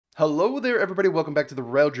Hello there, everybody. Welcome back to the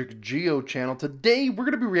Reldrick Geo channel. Today, we're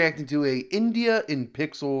going to be reacting to a India in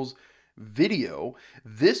Pixels video.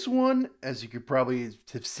 This one, as you could probably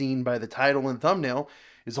have seen by the title and thumbnail,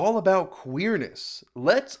 is all about queerness.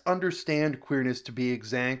 Let's understand queerness to be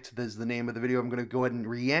exact. This is the name of the video I'm going to go ahead and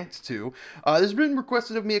react to. This has been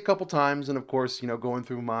requested of me a couple times, and of course, going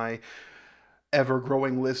through my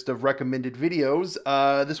ever-growing list of recommended videos,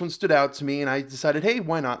 this one stood out to me, and I decided, hey,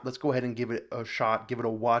 why not? Let's go ahead and give it a shot, give it a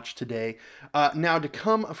watch today. Now, to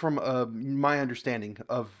come from my understanding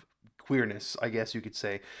of queerness, I guess you could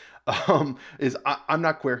say, is I'm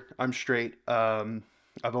not queer. I'm straight. I've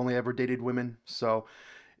only ever dated women, so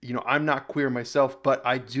I'm not queer myself, but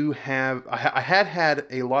I do have. I had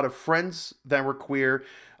a lot of friends that were queer.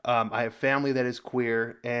 I have family that is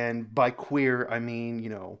queer, and by queer I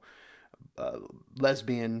mean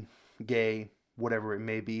lesbian, gay, whatever it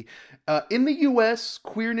may be. In the US,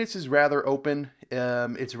 queerness is rather open.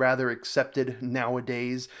 It's rather accepted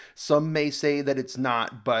nowadays. Some may say that it's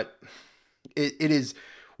not, but it is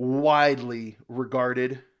widely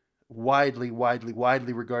regarded. Widely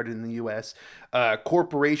regarded in the US.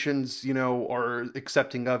 Corporations, are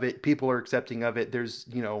accepting of it. People are accepting of it. There's,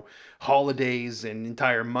 holidays and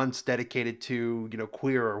entire months dedicated to,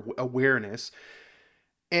 queer awareness.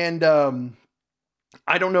 And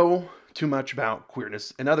I don't know too much about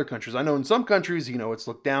queerness in other countries. I know in some countries, it's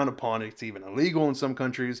looked down upon. It's even illegal in some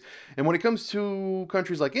countries. And when it comes to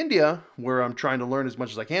countries like India, where I'm trying to learn as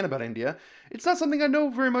much as I can about India, it's not something I know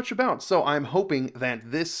very much about. So I'm hoping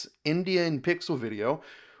that this India in Pixel video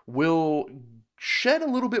will shed a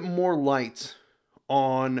little bit more light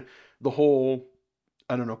on the whole,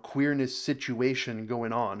 I don't know, queerness situation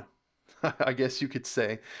going on, I guess you could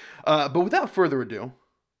say. But without further ado,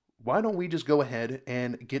 why don't we just go ahead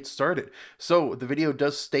and get started? So the video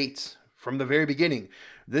does state from the very beginning,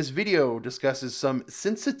 this video discusses some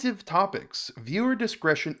sensitive topics. Viewer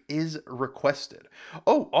discretion is requested.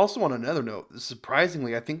 Oh, also on another note,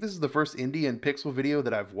 surprisingly, I think this is the first India in Pixel video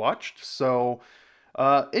that I've watched. So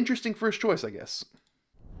interesting first choice, I guess.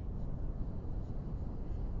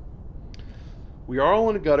 We are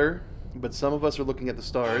all in a gutter, but some of us are looking at the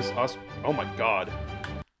stars. Oh my God.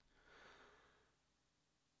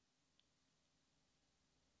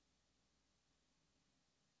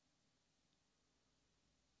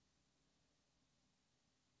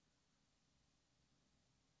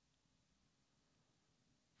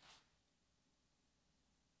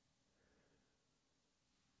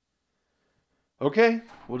 Okay,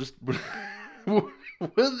 we'll just we'll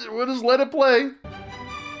just let it play.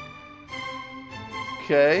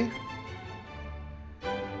 Okay.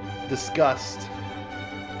 Disgust.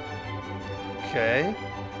 Okay.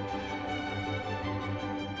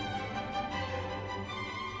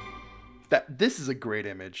 This is a great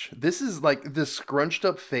image. This is like the scrunched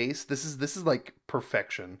up face. This is like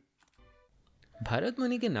perfection. Bharat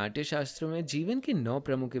मुनि के नाट्य शास्त्रों में जीवन के 9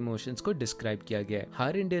 प्रमुख emotions को describe किया गया है।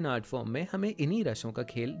 हर इंडियन आर्ट फॉर्म में हमें इन्हीं रसों का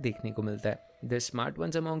खेल देखने को मिलता है। The smart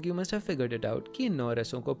ones among you must have figured it out कि इन 9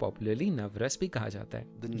 रसों को पॉपुलरली नवरस भी कहा जाता है।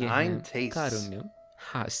 ये हैं कारुण्यम,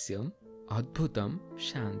 हास्यम, अद्भुतम,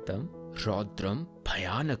 शांतम, रौद्रम,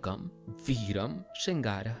 भयानकम, वीरम,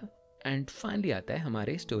 श्रृंगारः एंड फाइनली आता है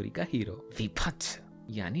हमारे स्टोरी का हीरो विभत्स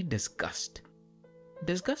यानी disgust.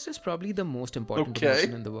 Disgust is probably the most important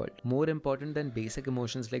emotion in the world. More important than basic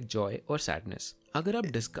emotions like joy or sadness. अगर आप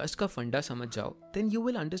disgust का फंडा समझ जाओ, then you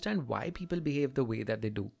will understand why people behave the way that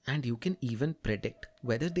they do, and you can even predict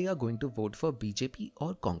whether they are going to vote for BJP or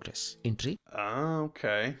Congress. Intrigue?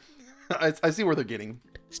 Okay. I see where they're getting.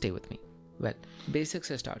 Stay with me. Well,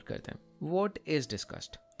 basics से start करते हैं. What is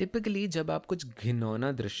disgust? Typically, जब आप कुछ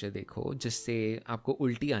घिनौना दृश्य देखो जिससे आपको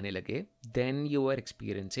उल्टी आने लगे, then you are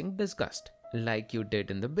experiencing disgust. Like you did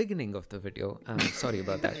in the beginning of the video. Sorry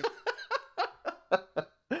about that.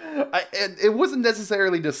 It wasn't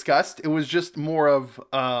necessarily disgust. It was just more of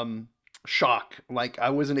shock. Like I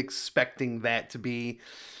wasn't expecting that to be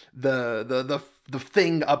the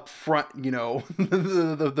thing up front.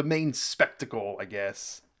 The main spectacle, I guess.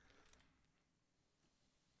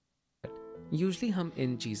 Usually हम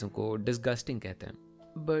इन चीज़ों को disgusting कहते हैं.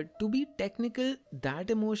 But to be technical, that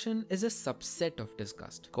emotion is a subset of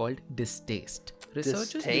disgust called distaste.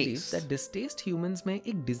 Researchers believe that distaste humans में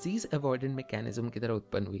एक disease avoidant mechanism की तरह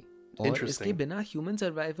उत्पन्न हुई और इसके बिना human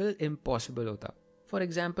survival impossible होता. For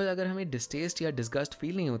example, अगर हमें distaste या disgust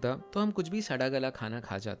feel नहीं होता तो हम कुछ भी सड़ा गला खाना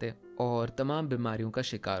खा जाते और तमाम बीमारियों का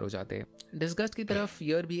शिकार हो जाते. Disgust की तरह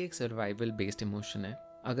fear भी एक survival based emotion है.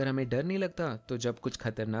 अगर हमें डर नहीं लगता तो जब कुछ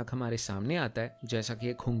खतरनाक हमारे सामने आता है, जैसा कि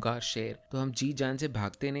एक खूंखार शेर, तो हम जी जान से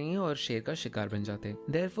भागते नहीं हैं और शेर का शिकार बन जाते हैं।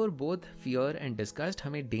 Therefore, both fear and disgust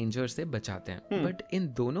हमें डेंजर से बचाते हैं। बट इन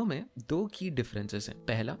दोनों में दो की डिफरेंसेस हैं।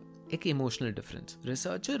 पहला, एक इमोशनल डिफरेंस।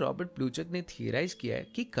 रिसर्चर रॉबर्ट प्लूचक ने थियराइज किया है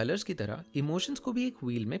कि कलर्स की तरह इमोशंस को भी एक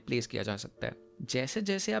व्हील में प्लेस किया जा सकता है। जैसे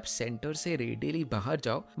जैसे आप सेंटर से रेडियली बाहर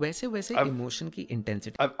जाओ, वैसे वैसे I've इमोशन की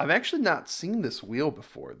intensity. I've actually not seen this wheel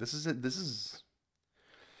before. This is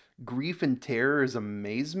grief and terror is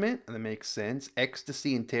amazement, and that makes sense.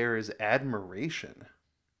 Ecstasy and terror is admiration.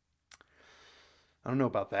 I don't know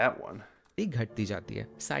about that one. घटती जाती है।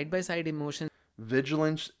 Side by side emotion.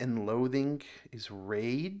 Vigilance and loathing is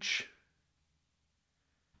rage.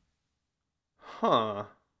 Huh.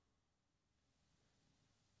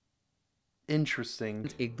 Interesting.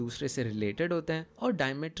 एक दूसरे से related होते हैं और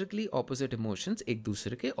diametrically opposite emotions एक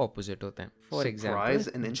दूसरे के ऑपोजिट होते हैं। For Surprise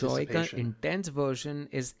and example, Joy का anticipation. Intense version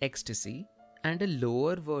is ecstasy and a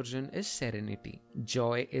lower version is serenity.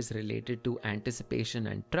 Joy is related to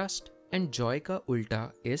anticipation and trust, and joy का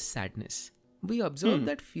उल्टा is sadness. We observe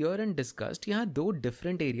that fear and disgust यहाँ दो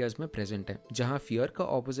different areas में present है। जहाँ fear का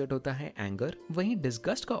opposite होता है anger, वहीं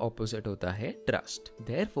disgust का opposite होता है trust.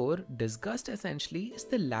 Therefore, disgust essentially is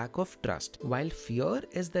the lack of trust, while fear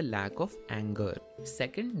is the lack of anger.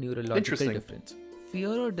 Second neurological Interesting. difference.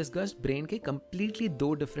 Fear और disgust brain के completely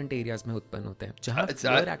दो different areas में उत्पन्न होते हैं। जहाँ I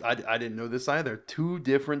fear didn't know this either. Two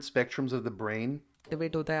different spectrums of the brain.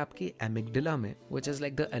 Activate होता है आपकी एमिगडाला में, which is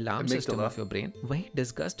like the alarm system Amygdala. of your brain. वहीं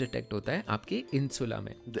डिस्गस्ट डिटेक्ट होता है आपके इंसुला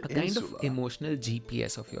में, The a kind of insula. emotional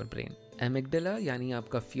GPS of your brain. Amygdala यानी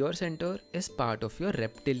आपका fear centre is part of your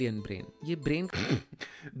reptilian brain. ये brain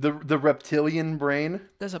The reptilian brain.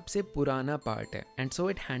 का सबसे पुराना पार्ट है, and so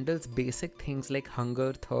it handles basic things like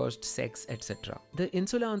hunger, thirst, sex etcetera. The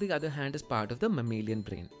insula on the other hand is part of the mammalian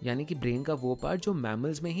brain, यानी कि brain का वो part जो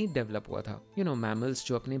मैमल्स में ही डेवलप हुआ था। यू नो, मैमल्स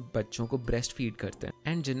जो अपने बच्चों को ब्रेस्ट फीड करते हैं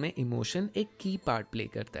एंड जिनमें इमोशन एक की पार्ट प्ले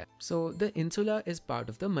करता है। So the insula is part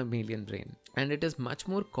of the mammalian brain and it is much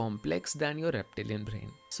more complex then your reptilian brain.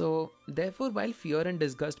 So, therefore, while fear and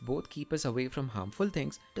disgust both keep us away from harmful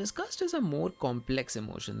things, disgust is a more complex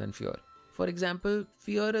emotion than fear. For example,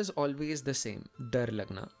 fear is always the same, डर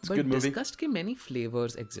लगना. But disgust के many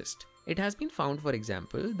flavors exist. It has been found, for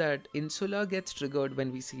example, that insula gets triggered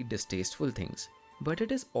when we see distasteful things. But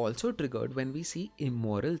it is also triggered when we see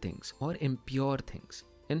immoral things or impure things.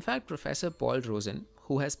 In fact, Professor Paul Rosen,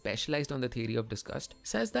 who has specialized on the theory of disgust,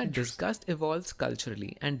 says that disgust evolves culturally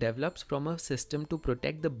and develops from a system to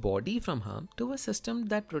protect the body from harm to a system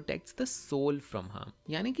that protects the soul from harm.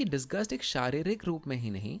 यानी कि disgust एक शारीरिक रूप में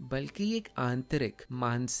ही नहीं बल्कि एक आंतरिक,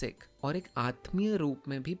 मानसिक और एक आत्मीय रूप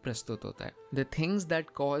में भी प्रस्तुत होता है। The things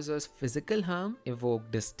that cause us physical harm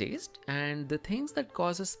evoke distaste, and the things that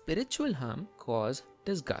cause us spiritual harm cause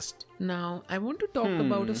disgust. Now, I want to talk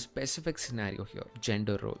about a specific scenario here,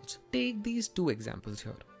 gender roles. Take these two examples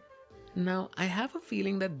here. Now, I have a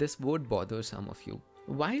feeling that this would bother some of you.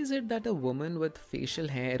 Why is it that a woman with facial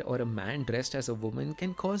hair or a man dressed as a woman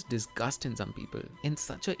can cause disgust in some people in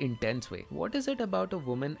such an intense way? What is it about a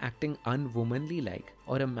woman acting unwomanly like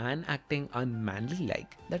or a man acting unmanly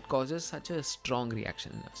like that causes such a strong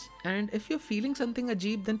reaction in us? And if you're feeling something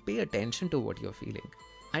ajeeb, then pay attention to what you're feeling.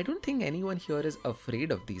 I don't think anyone here is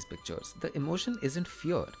afraid of these pictures. The emotion isn't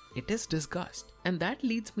fear, it is disgust. And that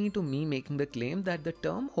leads me to me making the claim that the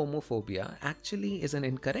term homophobia actually is an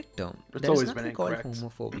incorrect term. It's always been incorrect. Called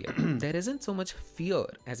homophobia. There isn't so much fear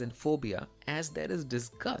as in phobia as there is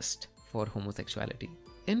disgust for homosexuality.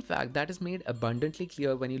 In fact, that is made abundantly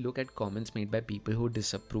clear when you look at comments made by people who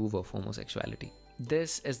disapprove of homosexuality.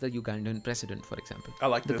 This is the Ugandan president, for example.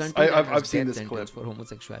 I like the this. country that has I've seen death this sentence clip. for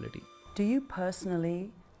homosexuality. Do you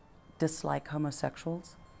personally dislike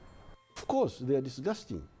homosexuals? Of course, they are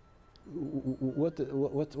disgusting.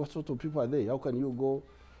 What sort of people are they? How can you go?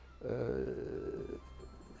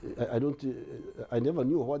 I never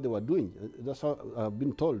knew what they were doing. That's how I've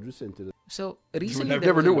been told recently. So recently, never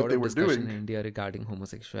there was knew a what lot they of were discussion doing. in India regarding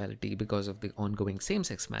homosexuality because of the ongoing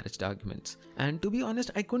same-sex marriage arguments. And to be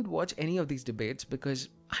honest, I couldn't watch any of these debates because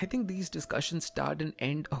I think these discussions start and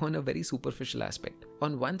end on a very superficial aspect.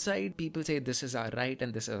 On one side, people say this is our right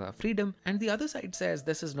and this is our freedom, and the other side says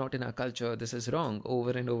this is not in our culture, this is wrong,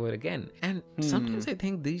 over and over again. And sometimes I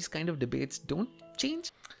think these kind of debates don't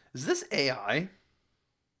change. Is this AI?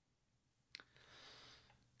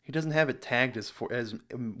 He doesn't have it tagged as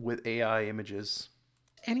with AI images.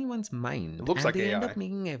 Anyone's mind, It looks and like they end AI. up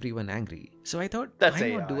making everyone angry. So I thought, That's why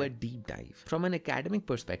not do AI. a deep dive from an academic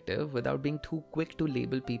perspective without being too quick to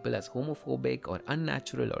label people as homophobic or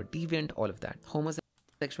unnatural or deviant, all of that.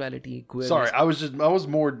 sexuality, Sorry, queerness, I was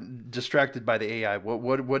more distracted by the AI.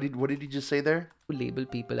 What did he just say there? to label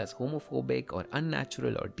people as homophobic or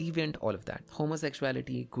unnatural or deviant, all of that.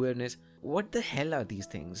 Homosexuality, queerness, what the hell are these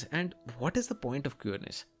things? And what is the point of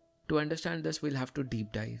queerness? To understand this, we'll have to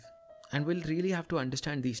deep dive. And we'll really have to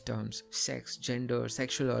understand these terms. Sex, gender,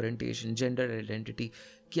 sexual orientation, gender identity.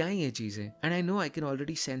 क्या है ये चीजें? And I know I can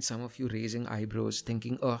already sense some of you raising eyebrows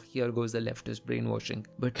thinking, oh, here goes the leftist brainwashing.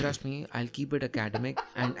 But trust me, I'll keep it academic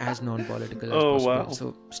and as non-political as Oh, possible. wow.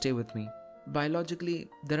 So stay with me. Biologically,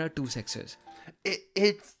 there are two sexes.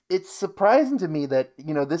 It's surprising to me that,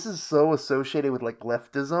 you know, this is so associated with like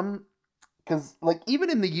leftism, because like even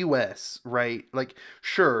in the US, right? Like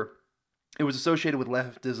sure, it was associated with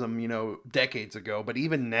leftism, you know, decades ago, but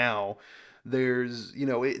even now there's, you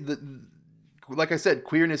know, like I said,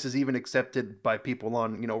 queerness is even accepted by people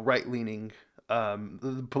on, you know, right-leaning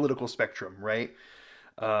the political spectrum, right?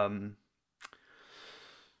 Um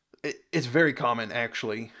it's very common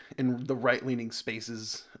actually in the right-leaning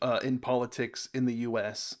spaces in politics in the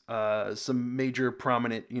U.S. Some major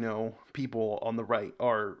prominent, you know, people on the right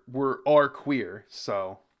are queer,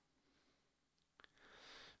 so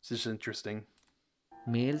it's just interesting.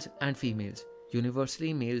 Males and females.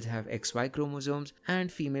 Universally, males have XY chromosomes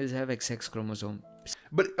and females have XX chromosome.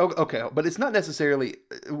 But okay, but it's not necessarily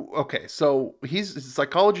okay. So he's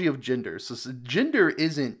psychology of gender. So gender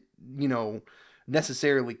isn't, you know,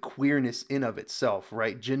 necessarily queerness in of itself,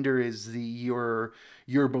 right? Gender is your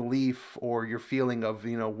belief or your feeling of,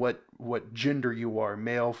 you know, what gender you are,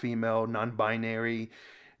 male, female, non-binary,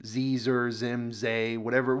 Zer, Zim, Zay,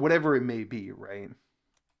 whatever it may be, right?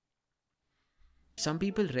 Some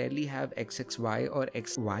people rarely have XXY or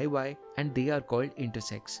XYY and they are called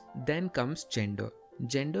intersex. Then comes gender.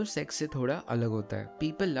 Gender sex से थोड़ा अलग होता है.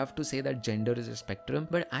 People love to say that gender is a spectrum,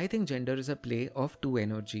 but I think gender is a play of two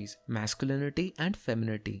energies, masculinity and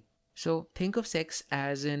femininity. So think of sex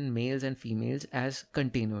as in males and females as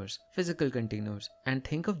containers, physical containers, and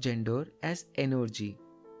think of gender as energy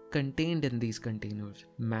contained in these containers,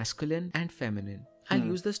 masculine and feminine. I'll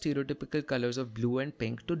use the stereotypical colors of blue and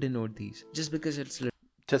pink to denote these, just because it's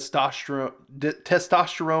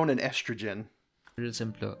Testosterone and estrogen. little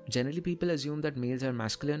simpler. Generally, people assume that males are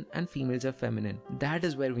masculine and females are feminine. That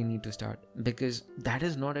is where we need to start, because that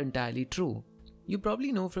is not entirely true. You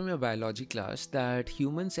probably know from your biology class that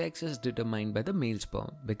human sex is determined by the male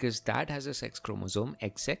sperm because that has a sex chromosome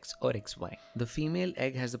XX or XY. The female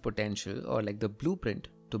egg has the potential or like the blueprint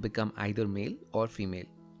to become either male or female.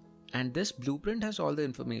 And this blueprint has all the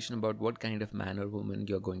information about what kind of man or woman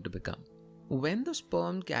you're going to become. When the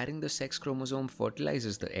sperm carrying the sex chromosome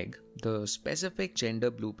fertilizes the egg, the specific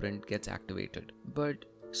gender blueprint gets activated. But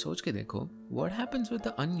सोच के देखो, what happens with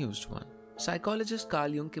the unused one? Psychologist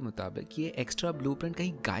Karl Jung के मुताबिक ये extra blueprint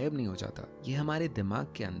कहीं गायब नहीं हो जाता, ये हमारे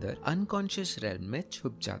दिमाग के अंदर अनकॉन्शियस रेल्म में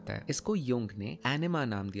छुप जाता है. इसको यूंग ने एनिमा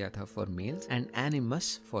नाम दिया था for mails and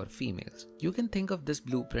एनिमस for females. You can think of this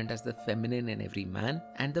blueprint as the feminine in every man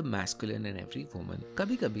and the masculine in every woman.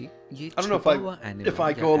 कभी-कभी ये छुपा हुआ एनिमा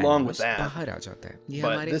बाहर आ जाता है. ये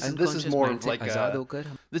हमारे अनकॉन्शियस माइंड से आजाद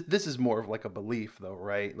होकर this is more of like a belief though,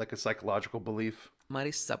 right? Like a psychological belief.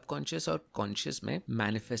 हमारे सबकॉन्शियस और कॉन्शियस में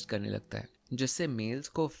मैनिफेस्ट करने लगता है, जिससे मेल्स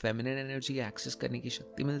को फेमिनिन एनर्जी एक्सेस करने की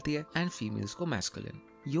शक्ति मिलती है एंड फीमेल्स को मैस्कुलिन.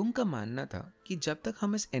 यूंग का मानना था कि जब तक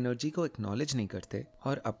हम इस एनर्जी को एक्नॉलेज नहीं करते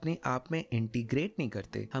और अपने आप में इंटीग्रेट नहीं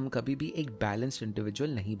करते, हम कभी भी एक बैलेंस्ड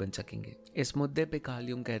इंडिविजुअल नहीं बन सकेंगे. इस मुद्दे पे कार्ल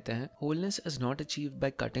यूंग कहते हैं, wholeness is not achieved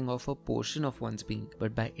by cutting of a portion of once being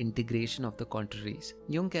but by integration of the countries.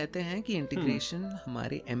 Jung कहते हैं कि इंटीग्रेशन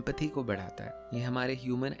हमारे एम्पैथी को बढ़ाता है, ये हमारे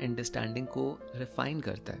ह्यूमन अंडरस्टैंडिंग को रिफाइन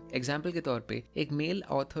करता है. एग्जाम्पल के तौर पे एक मेल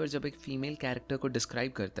ऑथर जब एक फीमेल कैरेक्टर को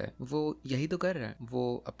डिस्क्राइब करता है, वो यही तो कर रहा है,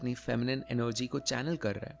 वो अपनी फेमिनिन एनर्जी को चैनल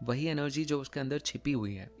कर रहा है, वही एनर्जी जो उसके अंदर छिपी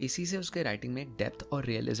हुई है. इसी से उसके राइटिंग में एक डेप्थ और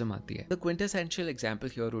रियलिज्म आती है. The quintessential example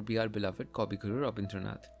here would be our beloved कवि गुरु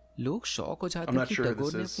रविंद्रनाथ. लोग शॉक हो जाते हैं कि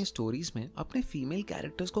टैगोर ने अपनी स्टोरीज में अपने फीमेल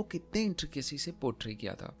कैरेक्टर्स को कितने इंट्रिकेसी से पोर्ट्रे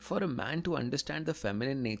किया था. For a man to understand the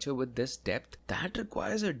feminine nature with this depth, that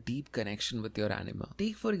requires a deep connection with your enema.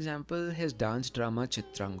 Take for example his dance drama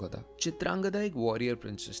Chitrangada. Chitrangada एक वॉरियर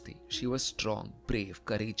प्रिंसेस थी. She was strong, brave,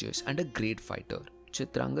 courageous and a great fighter.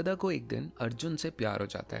 Chitrangada को एक दिन अर्जुन से प्यार हो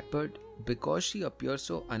जाता है, but because she appears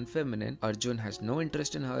so unfeminine, Arjun has no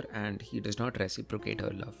interest in her and he does not reciprocate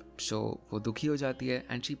her love. So वो दुखी हो जाती है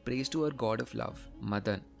and she prays to her god of love,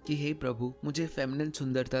 Madan, कि हे प्रभु मुझे फेमिनिन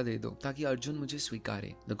सुंदरता दे दो ताकि अर्जुन मुझे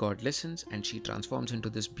स्वीकारे. The god listens and she transforms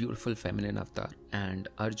into this beautiful feminine avatar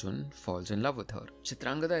and Arjun falls in love with her.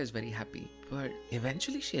 Chitrangada is very happy, But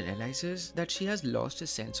eventually she realizes that she has lost a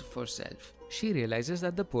sense of herself. She realizes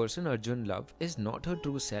that the person Arjun loved is not her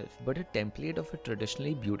true self, but a template of a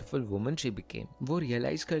traditionally beautiful woman she became. वो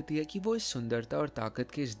realize करती है कि वो इस सुंदरता और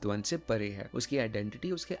ताकत के इस द्वंद से परे है. उसकी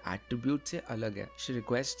identity उसके attribute से अलग है. She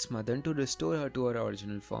requests Madan to restore her to her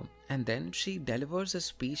original form. And then she delivers a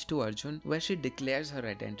speech to Arjun where she declares her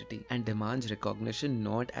identity and demands recognition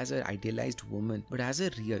not as an idealized woman, but as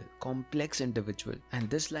a real, complex individual. And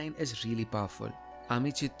this line is really powerful.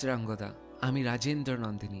 Ami Chitrangada, Ami Rajendra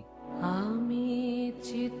Nandini. Ami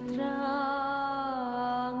Chitrangada,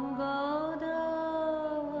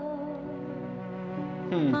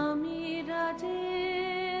 Ami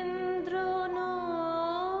Rajendra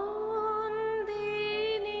Nandini,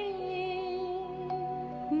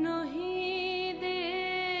 Nahi Devi,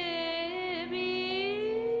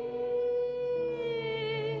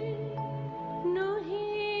 Nahi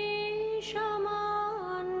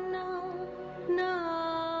Shamanna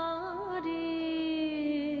Nari.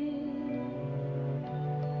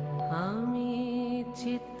 Ami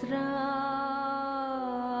Chitrangada.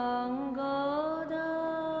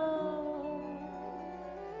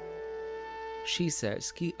 She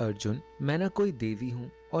says कि अर्जुन मैं ना कोई देवी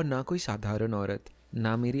हूँ और ना कोई साधारण औरत.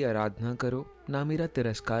 ना मेरी आराधना करो, ना मेरा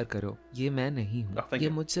तिरस्कार करो. ये मैं नहीं हूँ. ये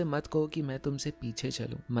मुझसे मत कहो कि मैं तुमसे पीछे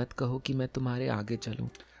चलूँ. मत कहो कि मैं तुम्हारे आगे चलूँ.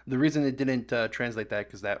 The reason it didn't translate that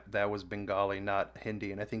because that was Bengali, not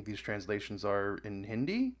Hindi, and I think these translations are in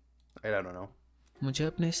Hindi. I don't know. मुझे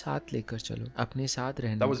अपने साथ लेकर चलो, अपने साथ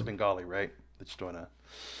रहने That was दो. Bengali, right? I just want to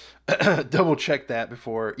double check that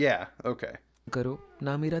before. Yeah, okay. करो,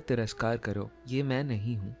 ना मेरा तिरस्कार करो. ये मैं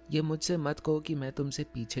नहीं हूँ. ये मुझसे मत कहो कि मैं तुमसे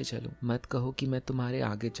पीछे चलूँ. मत कहो कि मैं तुम्हारे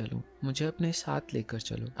आगे चलूँ. मुझे अपने साथ लेकर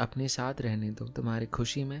चलो, अपने साथ रहने दो, तुम्हारी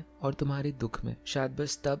खुशी में और तुम्हारे दुख में. शायद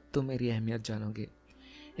बस तब तुम मेरी अहमियत जानोगे.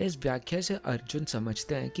 इस व्याख्या से अर्जुन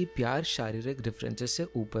समझते हैं कि प्यार शारीरिक डिफरेंसेस से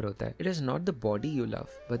ऊपर होता है. It is not the body you love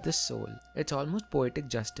but the soul. It's almost poetic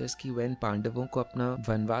justice कि व्हेन पांडवों को अपना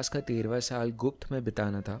वनवास का 13वां साल गुप्त में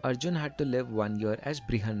बिताना था, Arjun had to live 1 year as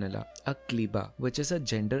Brihannala, a क्लीबा, which is a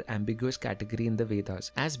gender ambiguous category in the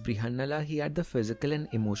Vedas. As Brihannala he had the physical and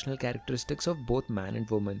emotional characteristics of both man and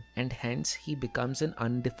woman and hence he becomes N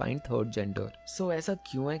undefined third gender. सो ऐसा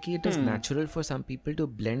क्यों है कि it is natural for some people to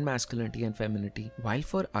blend masculinity and femininity while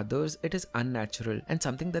for others it is unnatural and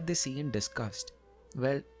something that they see in disgust?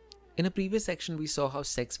 Well, in a previous section we saw how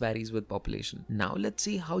sex varies with population. Now let's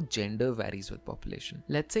see how gender varies with population.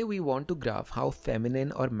 Let's say we want to graph how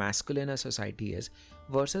feminine or masculine a society is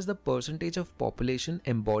versus the percentage of population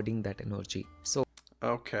embodying that energy. So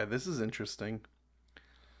Okay, this is interesting.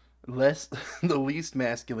 The least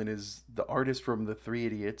masculine is the artist from The Three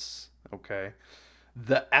Idiots. Okay.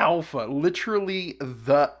 The alpha, literally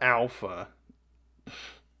the alpha.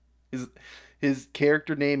 His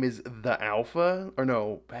character name is the Alpha, or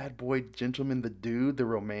no, Bad Boy Gentleman, the Dude, the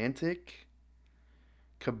Romantic,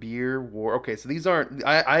 Kabir War. Okay, so these aren't.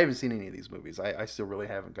 I haven't seen any of these movies. I still really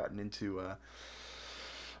haven't gotten into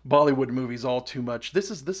Bollywood movies all too much. This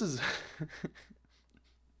is.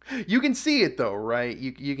 You can see it though, right?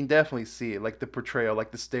 You can definitely see it, like the portrayal,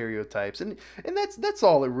 like the stereotypes, and that's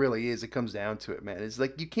all it really is. It comes down to it, man. It's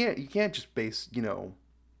like you can't just base, you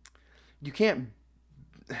can't.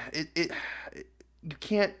 You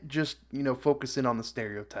can't just focus in on the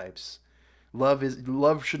stereotypes.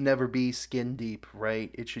 Love should never be skin deep, right?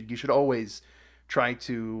 You should always try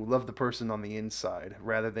to love the person on the inside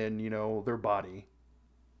rather than their body.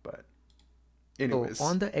 But anyways, so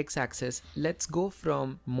on the x-axis, let's go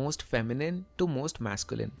from most feminine to most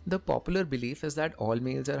masculine. The popular belief is that all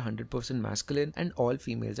males are 100% masculine and all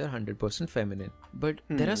females are 100% feminine. But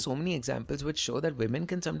there are so many examples which show that women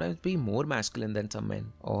can sometimes be more masculine than some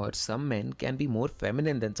men, or some men can be more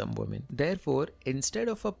feminine than some women. Therefore, instead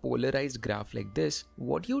of a polarized graph like this,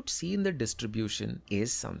 what you'd see in the distribution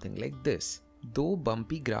is something like this. दो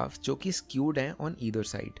bumpy graphs जो कि skewed हैं on either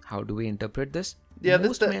side. How do we interpret this? Yeah,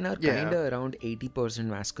 most men are kinda around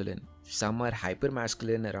 80% masculine. Some are hyper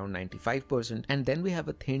masculine around 95%, and then we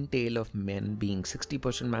have a thin tail of men being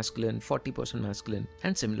 60% masculine, 40% masculine,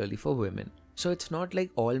 and similarly for women. So it's not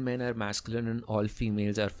like all men are masculine and all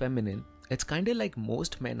females are feminine. It's kinda like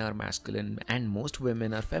most men are masculine and most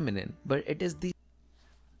women are feminine, but it is the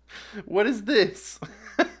what is this?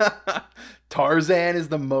 Tarzan is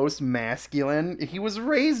the most masculine. He was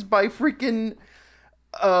raised by freaking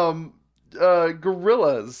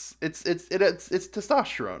gorillas. It's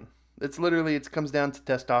testosterone. It's literally, it comes down to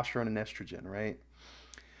testosterone and estrogen, right?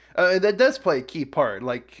 That does play a key part.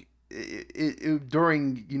 Like during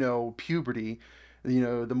puberty,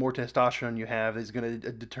 the more testosterone you have is going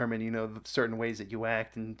to determine, certain ways that you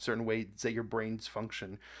act and certain ways that your brains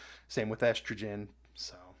function. Same with estrogen.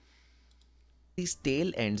 So These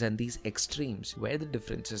tail ends and these extremes where the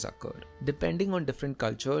differences occur. Depending on different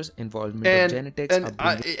cultures, involvement of genetics,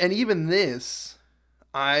 upbringing. and even this,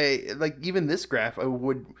 I like even this graph. I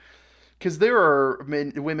would, because there are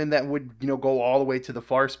women that would go all the way to the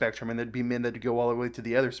far spectrum, and there'd be men that go all the way to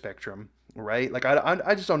the other spectrum, right? Like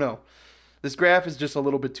I just don't know. This graph is just a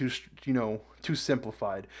little bit too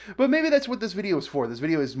simplified. But maybe that's what this video is for. This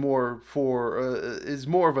video is more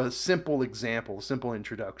of a simple example, simple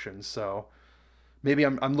introduction. So maybe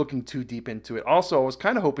I'm looking too deep into it. Also, I was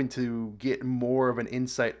kind of hoping to get more of an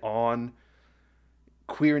insight on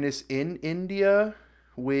queerness in India,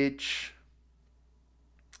 which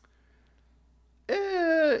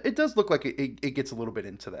it does look like it gets a little bit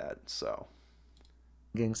into that. So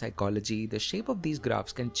psychology, the shape of these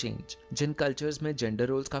graphs can change. Jin cultures में gender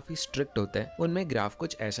roles काफी strict होते हैं, उनमें graph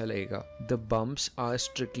कुछ ऐसा लगेगा. The bumps are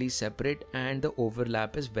strictly separate and the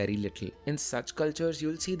overlap is very little. In such cultures,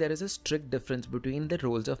 you'll see there is a strict difference between the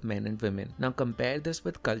roles of men and women. Now compare this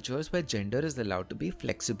with cultures where gender is allowed to be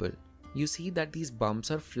flexible. You see that these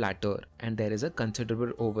bumps are flatter and there is a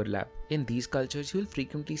considerable overlap. In these cultures, you'll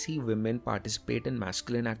frequently see women participate in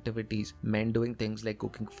masculine activities, men doing things like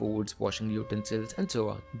cooking foods, washing utensils, and so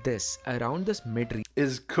on. Around this mid-region.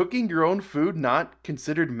 Is cooking your own food not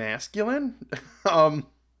considered masculine? Aren't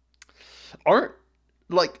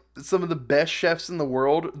like some of the best chefs in the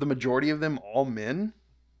world, the majority of them all men?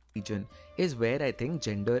 Region is where I think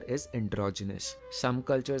gender is androgynous. Some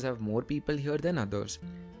cultures have more people here than others.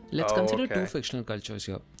 Let's consider two fictional cultures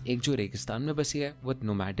here. एक जो रेगिस्तान में बसी है with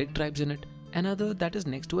nomadic tribes in it, another that is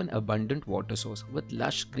next to an abundant water source with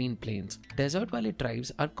lush green plains. Desert valley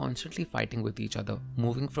tribes are constantly fighting with each other,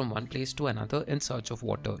 moving from one place to another in search of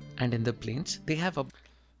water. And in the plains, they have a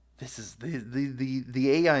This is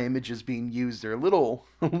the AI images being used. They're a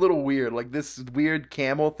little weird. Like this weird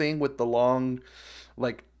camel thing with the long,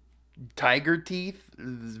 like, tiger teeth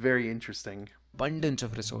is very interesting. Abundance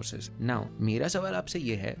of resources. Now, मेरा सवाल आपसे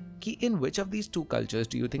ये है कि in which of these two cultures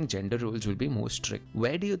do you think gender roles will be more strict?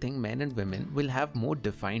 Where do you think men and women will have more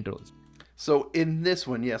defined roles? So in this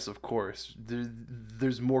one, yes, of course,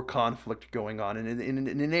 there's more conflict going on, and in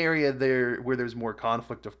an area where there's more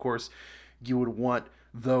conflict, of course, you would want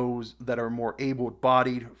those that are more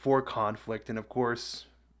able-bodied for conflict, and of course,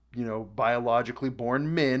 biologically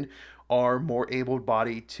born men are more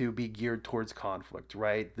able-bodied to be geared towards conflict,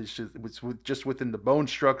 right? This is just within the bone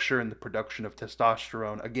structure and the production of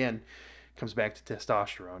testosterone. Again, comes back to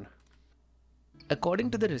testosterone. According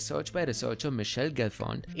to the research by researcher Michelle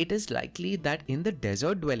Gelfand, it is likely that in the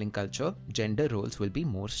desert-dwelling culture, gender roles will be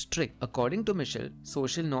more strict. According to Michelle,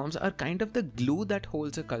 social norms are kind of the glue that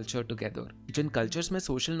holds a culture together. Jin cultures में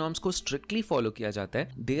social norms को strictly follow किया जाता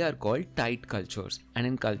है, they are called tight cultures. And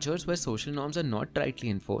in cultures where social norms are not tightly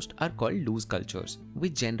enforced are called loose cultures. We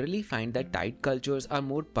generally find that tight cultures are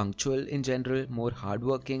more punctual in general, more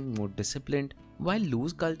hardworking, more disciplined, while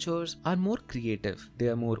loose cultures are more creative. They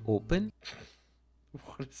are more open.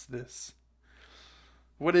 What is this?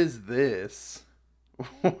 What is this?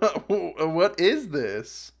 What is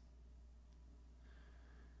this?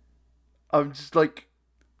 I'm just like,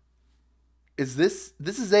 this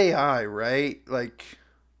is AI, right? Like,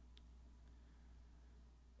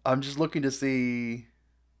 I'm just looking to see,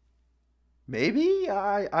 maybe?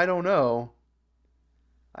 I don't know.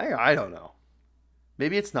 I don't know.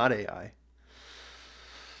 Maybe it's not AI.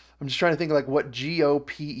 I'm just trying to think of like what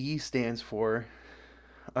GOPE stands for.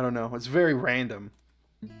 I don't know. It's very random.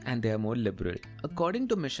 And they are more liberal. According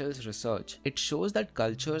to Michelle's research, it shows that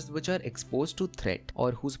cultures which are exposed to threat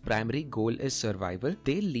or whose primary goal is survival,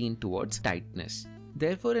 they lean towards tightness.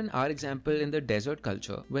 Therefore, in our example, in the desert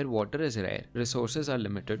culture, where water is rare, resources are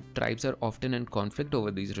limited, tribes are often in conflict over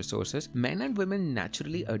these resources, men and women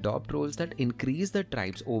naturally adopt roles that increase the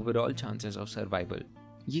tribe's overall chances of survival.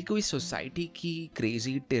 ये कोई society की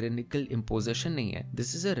crazy tyrannical imposition नहीं है.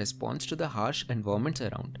 This is a response to the harsh environments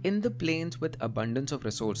around. In the plains with abundance of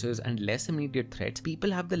resources and less immediate threats,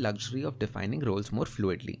 people have the luxury of defining roles more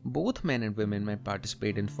fluidly. Both men and women might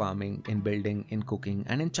participate in farming, in building, in cooking,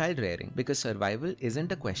 and in child rearing because survival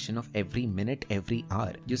isn't a question of every minute, every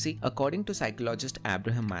hour. You see, according to psychologist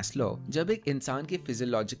Abraham Maslow, जब एक इंसान के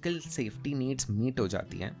physiological safety needs meet हो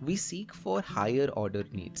जाती हैं, we seek for higher order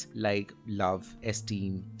needs like love, esteem,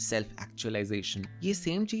 self-actualization. ये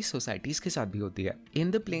same चीज societies के साथ भी होती है.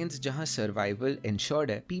 In the plains जहाँ survival ensured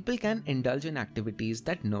है, people can indulge in activities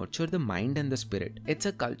that nurture the mind and the spirit. It's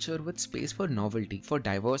a culture with space for novelty, for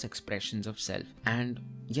diverse expressions of self. And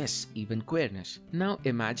Yes, even queerness. Now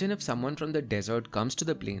imagine if someone from the desert comes to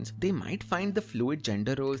the plains, they might find the fluid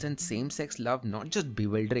gender roles and same-sex love not just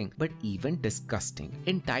bewildering, but even disgusting.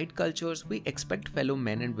 In tight cultures, we expect fellow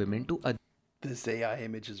men and women to This AI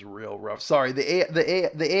image is real rough. Sorry,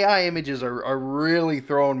 the AI images are really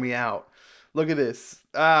throwing me out. Look at this.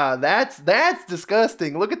 That's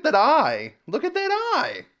disgusting. Look at that eye. Look at that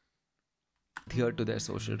eye. adhere to their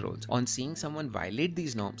social roles. On seeing someone violate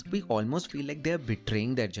these norms, we almost feel like they are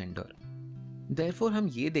betraying their gender. Therefore हम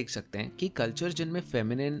ये देख सकते हैं कि culture जिनमें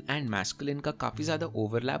feminine and masculine का काफी ज्यादा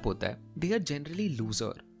ओवरलैप होता है, they are generally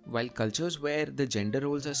looser. While cultures where the gender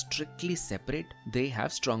roles are strictly separate, they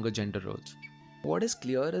have stronger gender roles. What is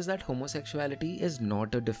clear is that homosexuality is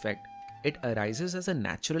not a defect. It arises as a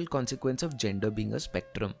natural consequence of gender being a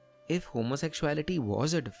spectrum. If homosexuality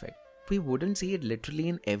was a defect, we wouldn't see it literally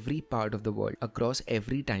in every part of the world, across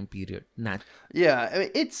every time period. Yeah, I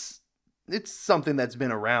mean, it's something that's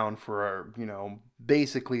been around for our,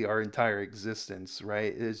 basically our entire existence,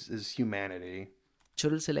 right? Is humanity.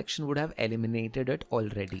 Natural selection would have eliminated it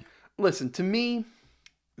already. Listen, to me,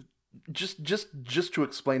 just to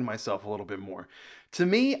explain myself a little bit more. To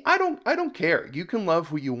me, I don't care. You can love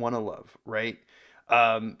who you want to love, right?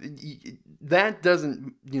 That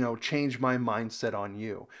doesn't, change my mindset on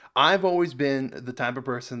you. I've always been the type of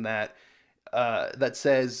person that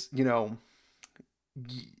says,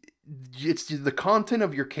 it's the content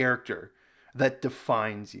of your character that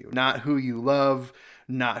defines you, not who you love,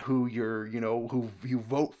 not who who you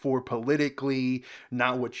vote for politically,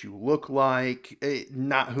 not what you look like,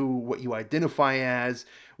 not what you identify as.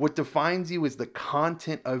 What defines you is the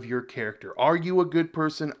content of your character. Are you a good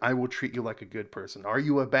person? I will treat you like a good person. Are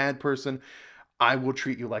you a bad person? I will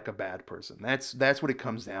treat you like a bad person. That's what it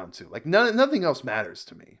comes down to. Like nothing else matters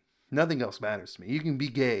to me. Nothing else matters to me. You can be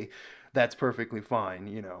gay. That's perfectly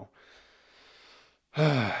fine,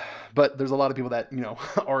 But there's a lot of people that,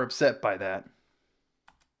 are upset by that.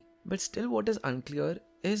 But still, what is unclear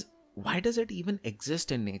is why does it even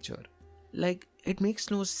exist in nature? Like, it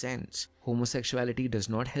makes no sense. Homosexuality does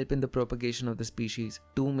not help in the propagation of the species.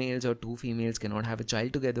 Two males or two females cannot have a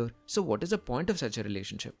child together. So what is the point of such a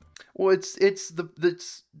relationship? Well, it's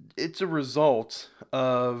a result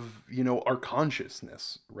of, our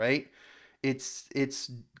consciousness, right?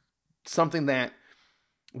 It's something that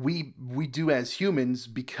we do as humans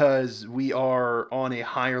because we are on a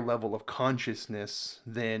higher level of consciousness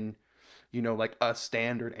than, like a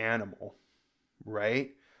standard animal,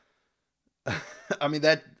 right? I mean,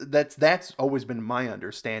 that's always been my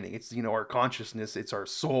understanding. It's, our consciousness, it's our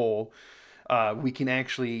soul. We can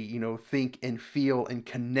actually, think and feel and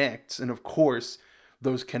connect. And of course,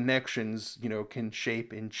 those connections, can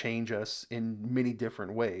shape and change us in many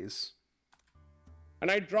different ways. And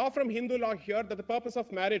I draw from Hindu law here that the purpose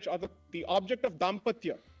of marriage or the object of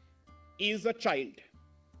dampatya is a child,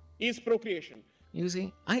 is procreation. You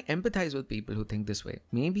see, I empathize with people who think this way.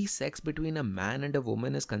 Maybe sex between a man and a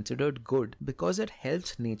woman is considered good because it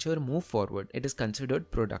helps nature move forward. It is considered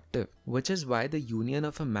productive, which is why the union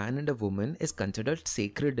of a man and a woman is considered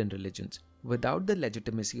sacred in religions. Without the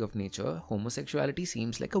legitimacy of nature, homosexuality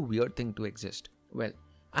seems like a weird thing to exist. Well,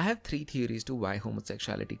 I have 3 theories to why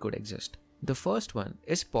homosexuality could exist. The first one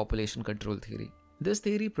is population control theory. This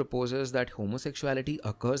theory proposes that homosexuality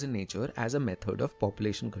occurs in nature as a method of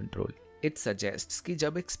population control. It suggests कि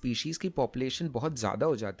जब एक species की population बहुत ज़्यादा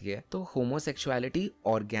हो जाती है तो homosexuality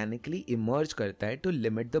organically emerge करता है to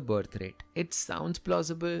limit the birth rate. It sounds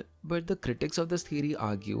plausible, but the critics of this theory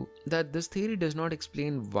argue that this theory does not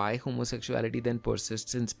explain why homosexuality then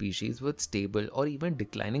persists in species with stable or even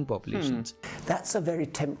declining populations. That's a very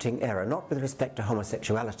tempting error, not with respect to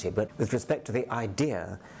homosexuality, but with respect to the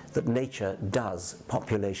idea that nature does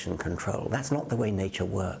population control. That's not the way nature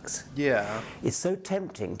works. Yeah. It's so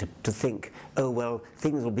tempting to think, oh, well,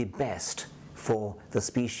 things will be best for the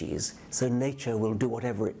species, so nature will do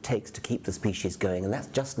whatever it takes to keep the species going, and that's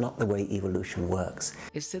just not the way evolution works.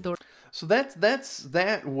 So that's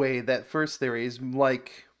that way, that first theory is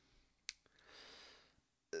like,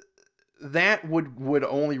 that would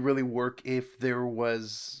only really work if there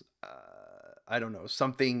was, I don't know,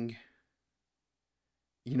 something,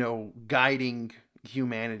 guiding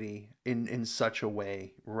humanity in such a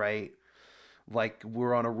way, right? Like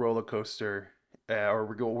we're on a roller coaster, or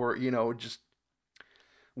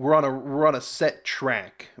we're on a set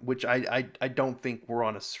track, which I don't think we're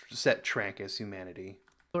on a set track as humanity.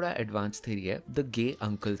 थोड़ा advanced theory है, the gay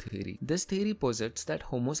uncle theory. This theory posits that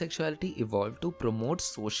homosexuality evolved to promote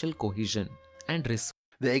social cohesion and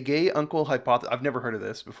The gay uncle hypothesis, I've never heard of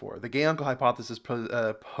this before. The gay uncle hypothesis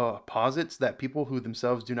posits that people who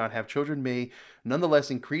themselves do not have children may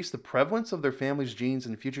nonetheless increase the prevalence of their family's genes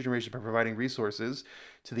in future generations by providing resources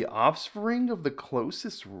to the offspring of the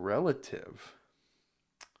closest relative.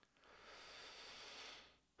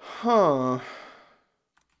 Huh.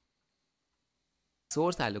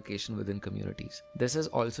 Source allocation within communities. This is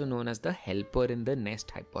also known as the helper in the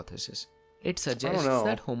nest hypothesis. It suggests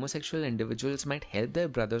that homosexual individuals might help their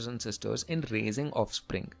brothers and sisters in raising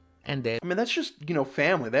offspring. And I mean, that's just,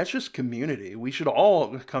 family. That's just community. We should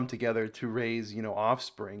all come together to raise,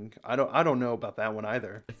 offspring. I don't know about that one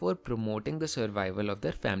either. Therefore, promoting the survival of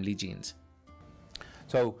their family genes.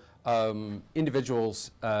 So, individuals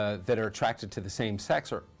that are attracted to the same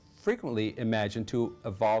sex are frequently imagined to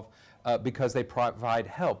evolve because they provide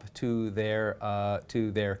help to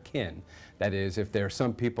their kin. That is, if there are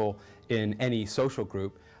some people in any social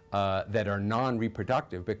group that are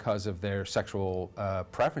non-reproductive because of their sexual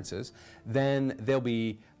preferences, then they'll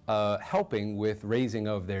be helping with raising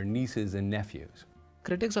of their nieces and nephews.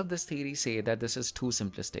 Critics of this theory say that this is too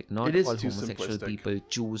simplistic. Not all homosexual people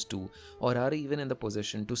choose to or are even in the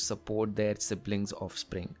position to support their siblings'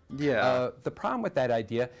 offspring. Yeah. The problem with that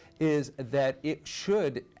idea is that it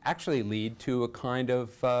should actually lead to a kind of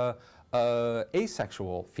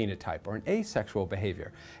asexual phenotype or an asexual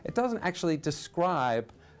behavior. It doesn't actually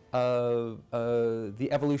describe the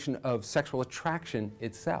evolution of sexual attraction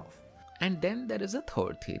itself. And then there is a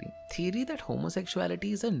third theory that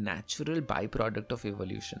homosexuality is a natural byproduct of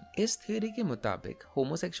evolution. इस theory के मुताबिक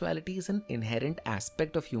homosexuality is an inherent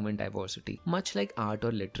aspect of human diversity, much like art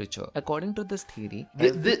or literature. According to this theory,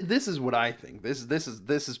 this is what I think.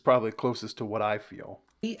 This is probably closest to what I feel.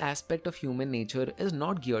 The aspect of human nature is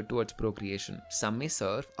not geared towards procreation. Some may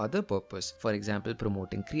serve other purpose, for example,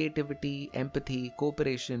 promoting creativity, empathy,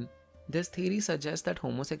 cooperation. This theory suggests that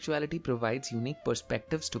homosexuality provides unique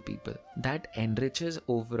perspectives to people that enriches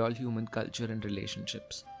overall human culture and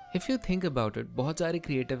relationships. If you think about it, बहुत सारे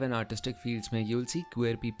creative and artistic fields में you'll see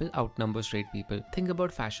queer people outnumber straight people. Think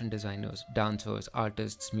about fashion designers, dancers,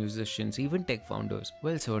 artists, musicians, even tech founders.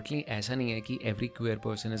 Well, certainly ऐसा नहीं है कि every queer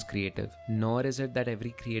person is creative, nor is it that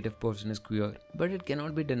every creative person is queer. But it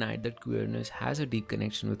cannot be denied that queerness has a deep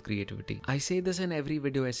connection with creativity. I say this in every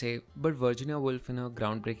video essay, but Virginia Woolf in her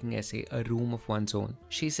groundbreaking essay, A Room of One's Own,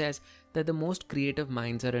 she says that the most creative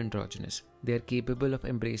minds are androgynous. They are capable of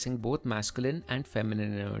embracing both masculine and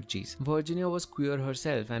feminine energies. Virginia was queer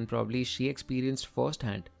herself and probably she experienced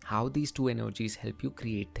firsthand how these two energies help you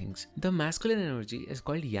create things. The masculine energy is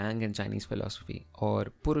called yang in Chinese philosophy or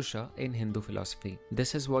purusha in Hindu philosophy.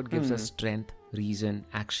 This is what gives us strength, reason,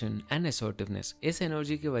 action and assertiveness. इस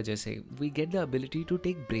energy की वजह से we get the ability to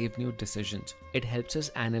take brave new decisions. It helps us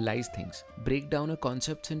analyze things, break down a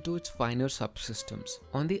concept into its finer subsystems.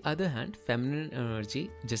 On the other hand, feminine energy,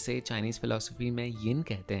 जिसे Chinese philosophy में yin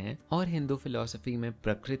कहते हैं और Hindu philosophy में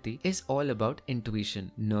प्रकृति, is all about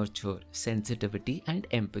intuition, nurture, sensitivity and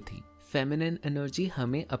empathy. Feminine energy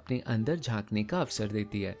हमें अपने अंदर झांकने का अवसर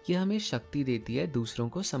देती है। यह हमें शक्ति देती है दूसरों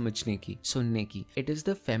को समझने की, सुनने की। It is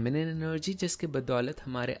the feminine energy जिसके बदौलत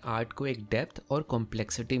हमारे आर्ट को एक डेप्थ और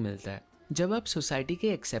कॉम्प्लेक्सिटी मिलता है। जब आप सोसाइटी के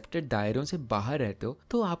एक्सेप्टेड दायरों से बाहर रहते हो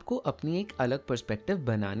तो आपको अपनी एक अलग पर्सपेक्टिव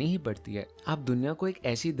बनानी ही पड़ती है। आप दुनिया को एक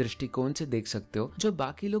ऐसी दृष्टिकोण से देख सकते हो जो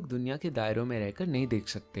बाकी लोग दुनिया के दायरों में रहकर नहीं देख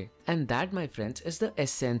सकते। And that my friends is the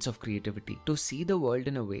essence of creativity, to see the world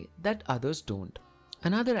in a way that others don't.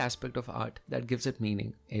 Another aspect of art that gives it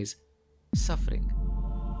meaning is suffering.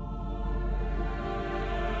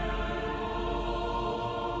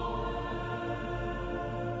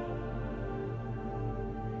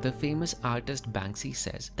 The famous artist Banksy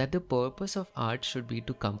says that the purpose of art should be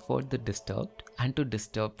to comfort the disturbed and to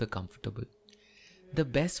disturb the comfortable. The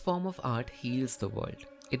best form of art heals the world.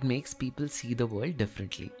 It makes people see the world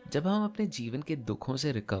differently. जब हम अपने जीवन के दुखों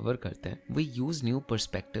से recover करते हैं, we use new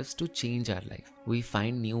perspectives to change our life. We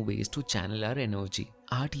find new ways to channel our energy.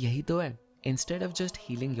 Art यही तो है. Instead of just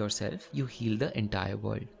healing yourself, you heal the entire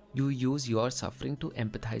world. You use your suffering to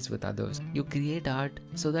empathize with others. You create art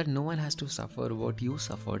so that no one has to suffer what you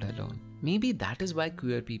suffered alone. Maybe that is why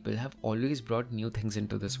queer people have always brought new things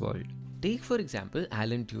into this world. Take for example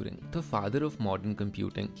Alan Turing, the father of modern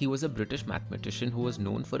computing. He was a British mathematician who was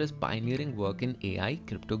known for his pioneering work in AI,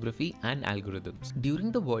 cryptography and algorithms.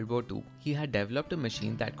 During the World War II, he had developed a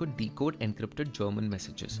machine that could decode encrypted German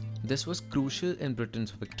messages. This was crucial in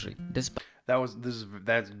Britain's victory.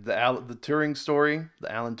 The Turing story.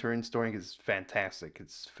 The Alan Turing story is fantastic.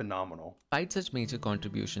 It's phenomenal. Despite such major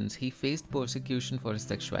contributions, he faced persecution for his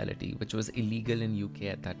sexuality, which was illegal in UK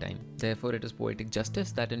at that time. Therefore, it is poetic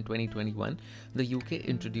justice that in 2021, the UK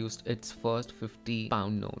introduced its first £50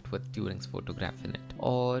 note with Turing's photograph in it.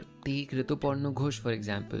 Or take Rituparno Ghosh, for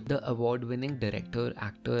example, the award-winning director,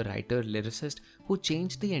 actor, writer, lyricist who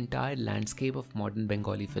changed the entire landscape of modern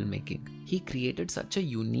Bengali filmmaking. He created such a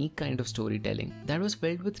unique kind of storytelling that was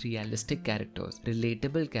filled with realistic characters,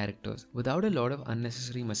 relatable characters, without a lot of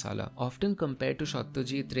unnecessary masala. Often compared to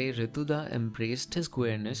Satyajit Ray, Rituda embraced his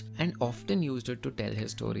queerness and often used it to tell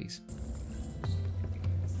his stories.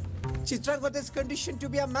 Chitrangada is conditioned to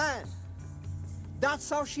be a man. That's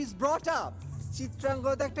how she's brought up.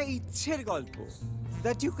 Chitrangada ekta ইচ্ছের গল্প,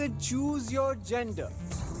 that you can choose your gender.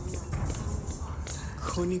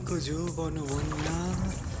 ক্ষণিক যৌবন বন্যা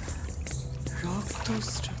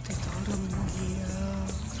রক্তস্রোতে তরঙ্গিয়া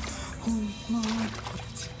উন্মাদ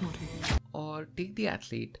করেছে মোরে. Or take the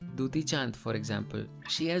athlete, Duti Chand for example.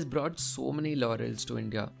 She has brought so many laurels to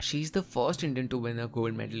India. She's the first Indian to win a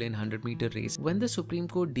gold medal in 100-meter race. When the Supreme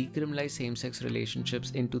Court decriminalized same-sex relationships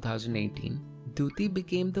in 2018, Duti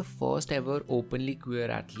became the first ever openly queer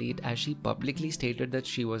athlete as she publicly stated that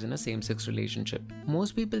she was in a same-sex relationship.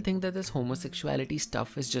 Most people think that this homosexuality stuff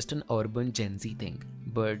is just an urban Gen Z thing.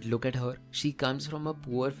 But look at her. She comes from a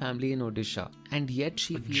poor family in Odisha and yet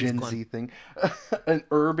she feels Gen Z thing. An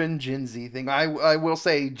urban Gen Z thing. I will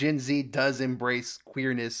say Gen Z does embrace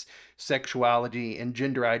queerness, sexuality, and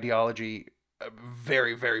gender ideology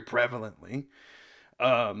very, very prevalently.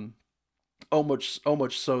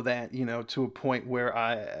 Almost so that, you know, to a point where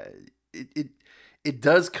it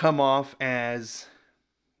does come off as,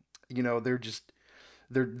 you know,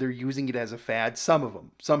 they're using it as a fad.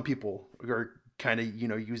 Some people are kind of, you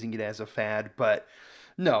know, using it as a fad, but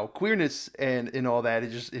no, queerness and all that,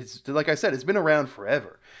 it's like I said, it's been around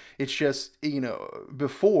forever. It's just, you know,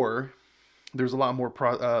 before there's a lot more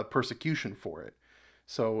persecution for it.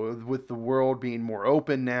 So with the world being more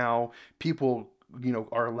open now, people, you know,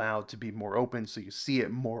 are allowed to be more open, so you see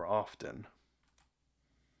it more often.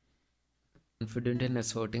 Confident in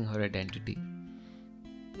asserting her identity.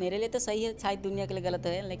 मेरे लिए तो सही है, शायद दुनिया के लिए गलत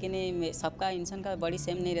है, लेकिन सबका इंसान का बॉडी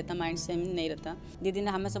सेम नहीं रहता, माइंड सेम नहीं रहता. दीदी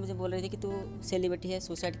ने हमेशा मुझे बोल रही थी कि तू सेलिब्रिटी है,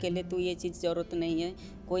 सुसाइड के लिए तू ये चीज़ ज़रूरत नहीं है,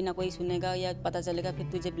 कोई ना कोई सुनेगा या पता चलेगा फिर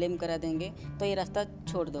तुझे ब्लेम करा देंगे, तो ये रास्ता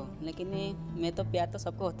छोड़ दो. लेकिन मैं तो प्यार तो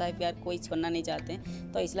सबको होता है, प्यार कोई छोड़ना नहीं चाहते,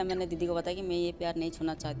 तो इसलिए मैंने दीदी को बताया कि मैं ये प्यार नहीं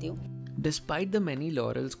छोड़ना चाहती हूँ. Despite the many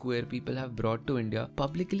laurels queer people have brought to India,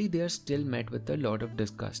 publicly they are still met with a lot of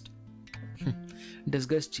disgust.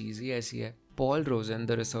 Disgust cheesy ऐसी है. Paul Rosen,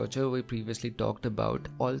 the researcher we previously talked about,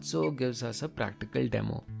 also gives us a practical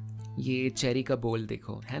demo. ये cherry का बोल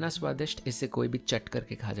देखो, है ना स्वादिष्ट, इससे कोई भी चट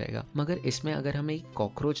करके खा जाएगा, मगर इसमें अगर हम एक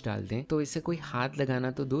कॉकरोच डाल दें तो इससे कोई हाथ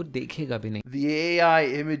लगाना तो दूर देखेगा भी नहीं. The AI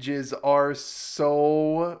images are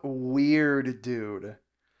so weird, dude.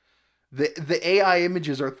 The AI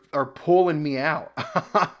images are pulling me out.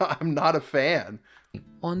 I'm not a fan.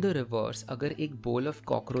 On the reverse, अगर एक bowl of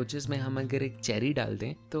cockroaches में हम अगर एक cherry डाल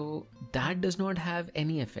दें तो that does not have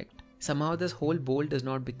any effect. Somehow this whole bowl does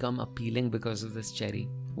not become appealing because of this cherry.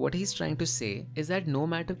 What he's trying to say is that no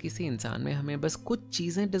matter किसी इंसान में हमें बस कुछ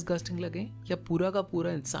चीजें disgusting लगे या पूरा का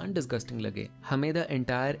पूरा इंसान disgusting लगे, हमें the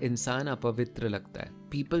entire इंसान अपवित्र लगता है.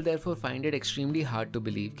 People therefore find it extremely hard to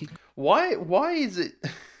believe कि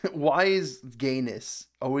why is gayness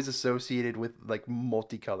always associated with like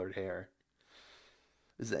multicolored hair?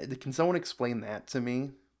 Can someone explain that to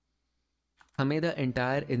me? हमें the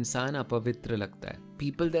entire इंसान अपवित्र लगता है.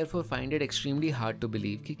 People therefore find it extremely hard to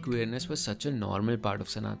believe कि queerness was such a normal part of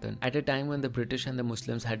Sanatan at a time when the British and the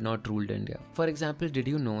Muslims had not ruled India. For example, did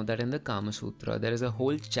you know that in the Kama Sutra there is a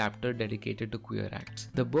whole chapter dedicated to queer acts?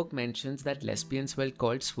 The book mentions that lesbians were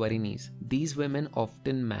called swarinis. These women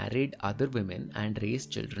often married other women and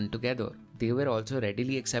raised children together. They were also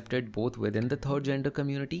readily accepted both within the third gender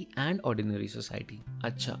community and ordinary society.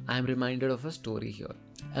 Acha, I am reminded of a story here.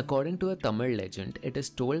 According to a Tamil legend, it is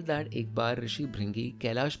told that एक बार ऋषि भृंगी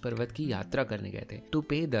कैलाश पर्वत की यात्रा करने गए थे to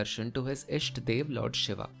pay Darshan to his इष्ट देव Lord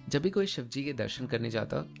Shiva. जब भी कोई शिव जी के दर्शन करने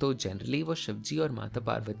जाता तो जनरली वो शिव जी और माता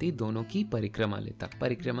पार्वती दोनों की परिक्रमा लेता.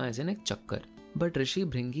 परिक्रमा एज एन एक चक्कर. बट ऋषि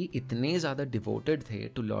भृंगी इतने ज्यादा डिवोटेड थे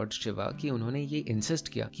टू लॉर्ड शिवा कि उन्होंने ये इंसिस्ट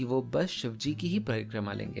किया कि वो बस शिव जी की ही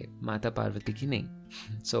परिक्रमा लेंगे, माता पार्वती की नहीं.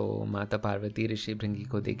 सो माता पार्वती ऋषि भृंगी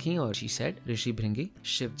को देखी और शी सेड, ऋषि भृंगी,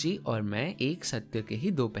 शिव जी और मैं एक सत्य के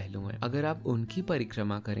ही दो पहलू हैं. अगर आप उनकी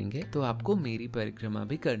परिक्रमा करेंगे तो आपको मेरी परिक्रमा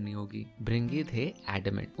भी करनी होगी. भृंगी थे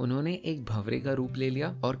एडमेंट. उन्होंने एक भंवरे का रूप ले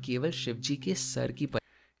लिया और केवल शिव जी के सर की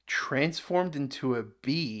Transformed into a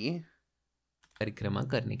bee. परिक्रमा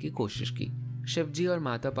करने की कोशिश की। शिवजी और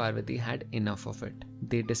माता Parvati had enough of it.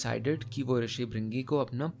 They decided कि वो ऋषि भृंगी को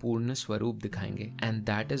अपना पूर्ण स्वरूप दिखाएंगे, and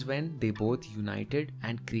that is when they both United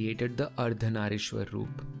and created the Ardhanarishvara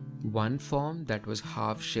रूप, one form that was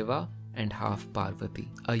half Shiva and half Parvati,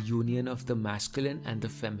 a union of the masculine and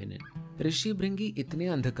the feminine. ऋषि भृंगी इतने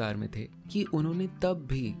अंधकार में थे कि उन्होंने तब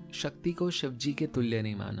भी शक्ति को शिवजी के तुल्य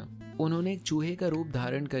नहीं माना। उन्होंने एक चूहे का रूप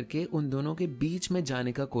धारण करके उन दोनों के बीच में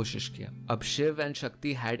जाने का कोशिश किया। अब शिव एंड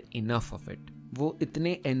शक्ति हैड इनफ ऑफ इट। वो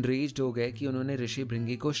इतने एनरेज्ड हो गए कि उन्होंने ऋषि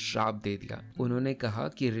भृंगी को श्राप दे दिया। उन्होंने कहा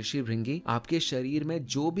कि ऋषि भृंगी, आपके शरीर में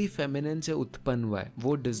जो भी फेमिनिन से उत्पन्न हुआ है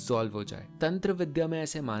वो डिसॉल्व हो जाए। तंत्र विद्या में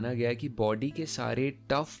ऐसे माना गया कि बॉडी के सारे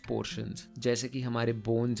टफ पोर्शंस, जैसे कि हमारे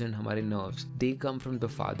बोन्स एंड हमारे nerves, they come from the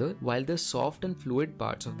father, while the soft and fluid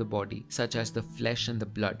parts of the body such as the flash and the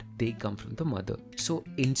blood, they come from the mother. So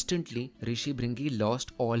instantly Rishi Bhringi lost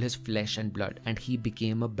all his flash and blood and he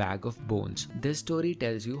became a bag of bones. This story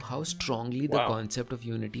tells you how strongly the concept of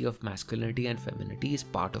unity of masculinity and femininity is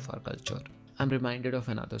part of our culture. I'm reminded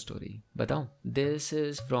of another story. Batao. This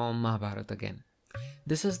is from Mahabharata again.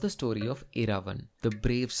 This is the story of Eravan, the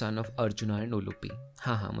brave son of Arjuna and Ulupi.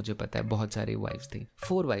 हाँ, मुझे पता है बहुत सारे wives थे।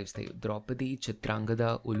 4 wives थे, Draupadi, Chitrangada,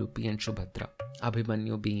 Ulupi and Subhadra.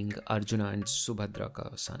 Abhimanyu being Arjuna and Subhadra का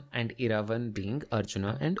son, and Eravan being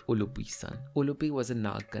Arjuna and Ulupi's son. Ulupi was a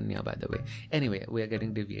Nag Kanya, by the way. Anyway, we are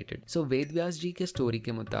getting deviated. So Vedvyas ji के story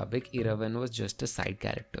के मुताबिक Eravan was just a side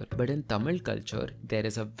character. But in Tamil culture, there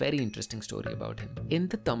is a very interesting story about him. In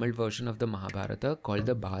the Tamil version of the Mahabharata called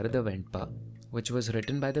the Bharata Venpa, which was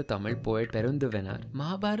written by the Tamil poet Perunduvenar,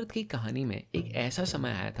 Mahabharat की कहानी में एक ऐसा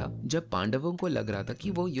समय आया था जब पांडवों को लग रहा था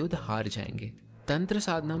कि वो युद्ध हार जाएंगे। तंत्र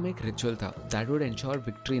साधना में एक रिचुअल था that would ensure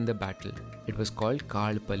victory in the battle. It was called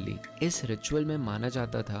कार्लपल्ली। इस रिचुअल में माना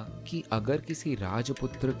जाता था कि अगर किसी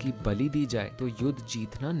राजपुत्र की बलि दी जाए तो युद्ध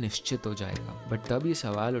जीतना निश्चित हो जाएगा। बट तब ये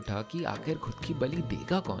सवाल उठा कि आखिर खुद की बलि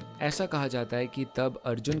देगा कौन। ऐसा कहा जाता है कि तब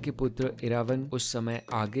अर्जुन के पुत्र इरावन उस समय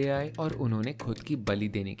आगे आए और उन्होंने खुद की बलि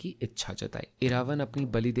देने की इच्छा जताई। इरावन अपनी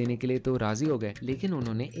बलि देने के लिए तो राजी हो गए, लेकिन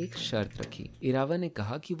उन्होंने एक शर्त रखी। इरावन ने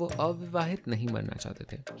कहा कि वो अविवाहित नहीं मरना चाहते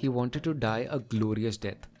थे। He wanted to die a glorious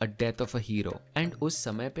death, a death of a hero. And उस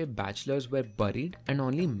समय पे bachelors were buried and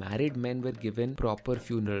only married men were given proper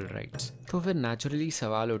funeral rites. तो फिर naturally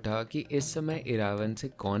सवाल उठा कि इस समय इरावन से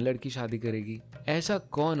कौन लड़की शादी करेगी। ऐसा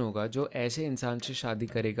कौन होगा जो ऐसे इंसान से शादी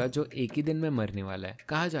करेगा जो एक ही दिन में मरने वाला है।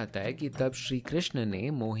 कहा जाता है कि तब श्री कृष्ण ने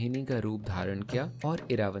मोहिनी का रूप धारण किया और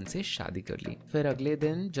इरावन से शादी कर ली। फिर अगले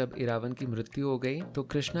दिन जब इरावन की मृत्यु हो गई तो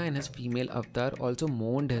कृष्णा इन हिज फीमेल अवतार also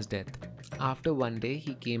मोर्न्ड his death. After one day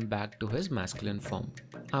he came back to his masculine form.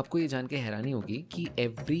 आपको ये जान के हैरानी होगी कि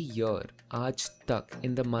एवरी ईयर आज तक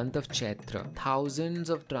in the month of Chaitra thousands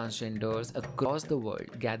of transgenders across the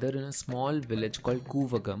world gather in a small village called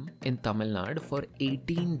Kuvagam in Tamil Nadu for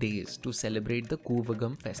 18 days to celebrate the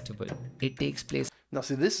Kuvagam festival. It takes place. Now,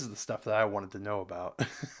 see, this is the stuff that I wanted to know about.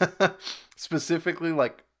 Specifically,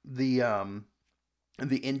 like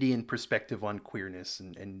the Indian perspective on queerness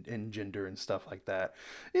and gender and stuff like that.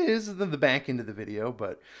 It is the back end of the video,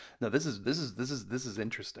 but no, this is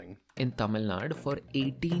interesting. In Tamil Nadu for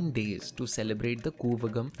 18 days to celebrate the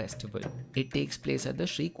Kuvagam festival. It takes place at the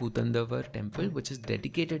Sri Kutandavar temple, which is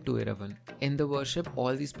dedicated to Iravan. In the worship,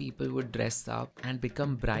 all these people would dress up and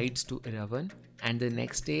become brides to Iravan, and the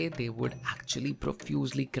next day they would actually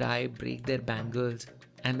profusely cry, break their bangles,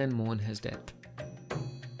 and then mourn his death.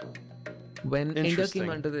 When India came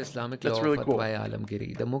under the Islamic law of Fatwa Alamgiri,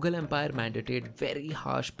 the Mughal Empire mandated very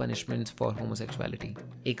harsh punishments for homosexuality.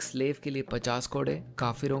 एक slave के लिए 50 कोड़े,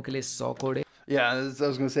 काफिरों के लिए 100 कोड़े. Yeah, I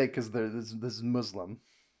was going to say, because this is Muslim.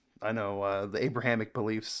 I know the Abrahamic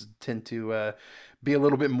beliefs tend to be a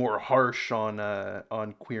little bit more harsh on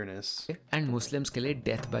queerness. And Muslims के लिए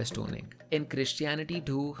death by stoning. In Christianity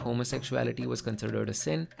too, homosexuality was considered a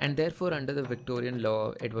sin, and therefore under the Victorian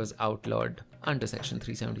law, it was outlawed under Section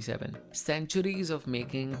 377. Centuries of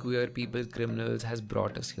making queer people criminals has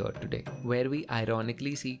brought us here today, where we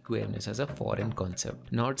ironically see queerness as a foreign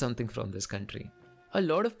concept, not something from this country. A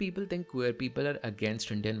lot of people think queer people are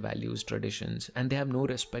against Indian values, traditions, and they have no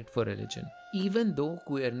respect for religion, even though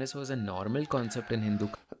queerness was a normal concept in Hindu.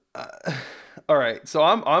 All right, so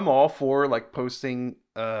I'm all for like posting.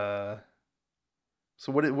 So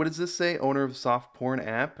what does this say? Owner of soft porn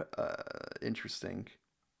app. Interesting.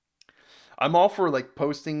 I'm all for like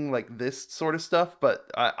posting like this sort of stuff, but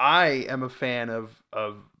I am a fan of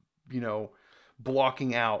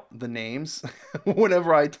blocking out the names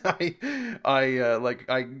whenever I take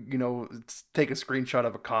a screenshot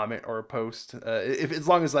of a comment or a post, if as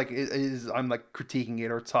long as like I'm like critiquing it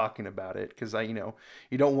or talking about it, because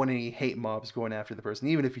you don't want any hate mobs going after the person,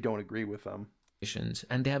 even if you don't agree with them.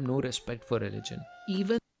 and they have no respect for religion.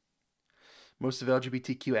 Even Most of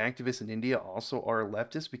LGBTQ activists in India also are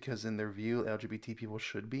leftists because, in their view, LGBT people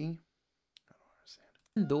should be.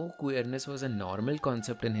 though queerness was a normal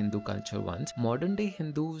concept in Hindu culture once, modern day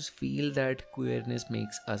Hindus feel that queerness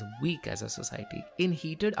makes us weak as a society. In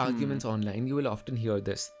heated arguments online, you will often hear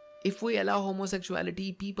this. If we allow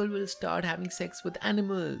homosexuality, people will start having sex with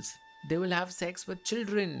animals. They will have sex with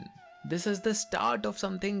children. This is the start of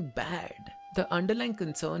something bad. The underlying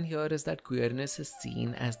concern here is that queerness is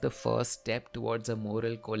seen as the first step towards a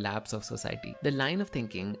moral collapse of society. The line of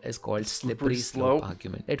thinking is called slippery slope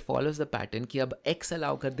argument. It follows the pattern कि अब X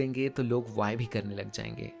allow कर देंगे तो लोग Y भी करने लग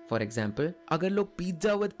जाएंगे. For example, अगर लोग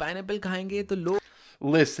pizza with pineapple खाएंगे तो लोग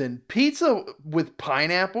Listen, pizza with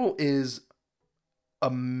pineapple is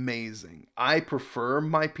amazing. I prefer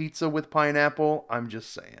my pizza with pineapple. I'm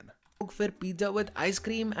just saying. फिर pizza with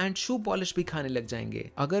ice cream and shoe polish भी खाने लग जाएंगे.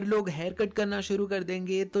 अगर लोग हेयर कट करना शुरू कर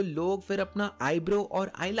देंगे तो लोग फिर अपना आईब्रो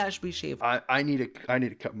और आईलैश भी शेव I need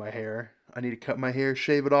to cut my hair. I need to cut my hair,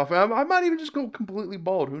 shave it off. I might even just go completely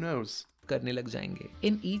bald. Who knows? करने लग जाएंगे.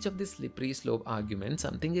 In each of the slippery slope arguments,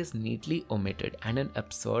 something is neatly omitted and an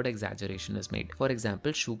absurd exaggeration is made. For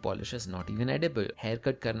example, shoe polish is not even edible.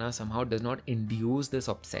 Haircut करना somehow does not induce this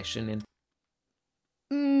obsession in.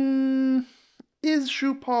 Is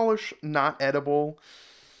shoe polish not edible?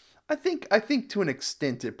 I think to an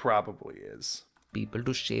extent it probably is. People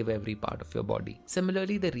to shave every part of your body.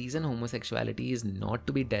 Similarly, the reason homosexuality is not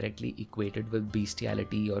to be directly equated with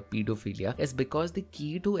bestiality or pedophilia is because the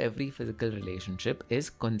key to every physical relationship is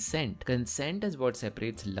consent. Consent is what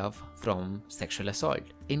separates love from sexual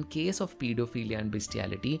assault. In case of pedophilia and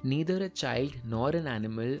bestiality, neither a child nor an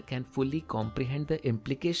animal can fully comprehend the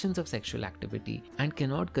implications of sexual activity and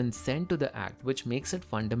cannot consent to the act, which makes it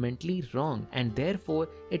fundamentally wrong, and therefore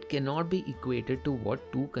it cannot be equated to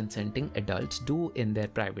what two consenting adults do in their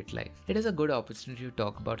private life. It is a good opportunity to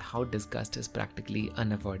talk about how disgust is practically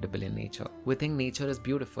unavoidable in nature. We think nature is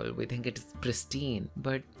beautiful, we think it is pristine,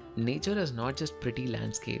 but nature is not just pretty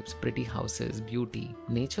landscapes, pretty houses, beauty.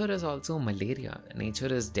 Nature is also malaria,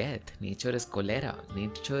 nature is death, nature is cholera,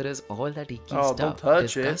 nature is all that icky stuff. Don't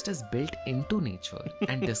touch Disgust is built into nature,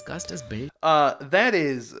 and disgust is built. That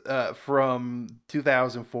is from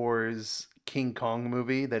 2004's King Kong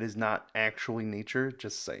movie. That is not actually nature.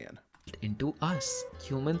 Just saying. Into us.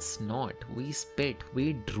 Humans snort, we spit,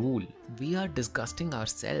 we drool. We are disgusting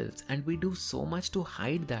ourselves, and we do so much to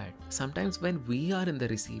hide that. Sometimes when we are in the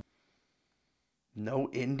receiving No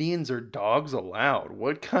Indians or dogs allowed.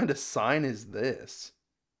 What kind of sign is this?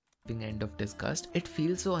 end of disgust, it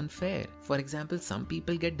feels so unfair. For example, some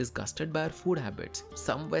people get disgusted by our food habits.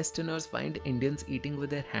 Some Westerners find Indians eating with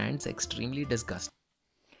their hands extremely disgusting.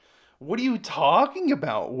 What are you talking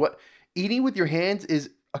about? What eating with your hands is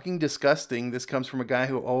fucking disgusting. This comes from a guy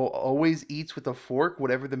who always eats with a fork,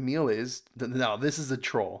 whatever the meal is. No, this is a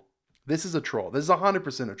troll. This is a troll. This is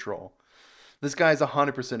 100% a troll. This guy is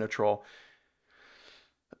 100% a troll.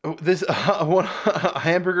 This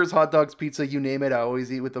hamburgers, hot dogs, pizza, you name it, I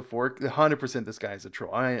always eat with a fork. 100% this guy is a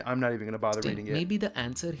troll. I'm not even going to bother reading it. Maybe the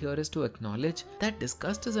answer here is to acknowledge that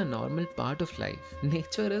disgust is a normal part of life.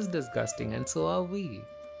 Nature is disgusting and so are we.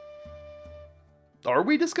 Are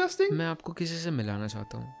we disgusting? मैं आपको किसी से मिलाना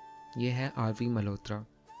चाहता हूँ. ये है RV Malhotra,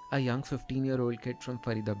 a young 15-year-old kid from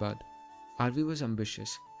Faridabad. Arvi was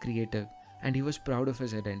ambitious, creative, and he was proud of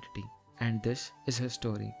his identity. And this is his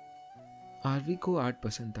story. RV को आर्ट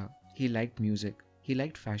पसंद था. He liked music, he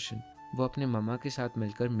liked fashion. वो अपने मम्मा के साथ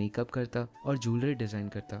मिलकर makeup करता और ज्वेलरी डिज़ाइन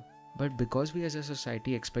करता. But because we as a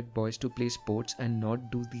society expect boys to play sports and not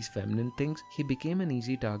do these feminine things, he became an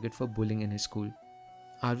easy target for bullying in his school.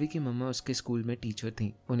 RV की मम्मा उसके school में teacher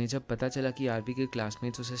थी. उन्हें जब पता चला कि आरवी के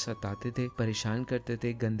क्लासमेट्स उसे सताते थे, परेशान करते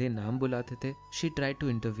थे, गंदे नाम बुलाते थे, she tried to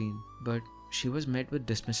intervene, but she was met with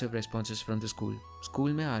dismissive responses from the school.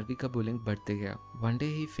 School में आरवी का बुलिंग बढ़ते गया. One day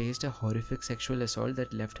he faced a horrific sexual assault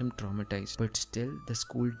that left him traumatized, but still the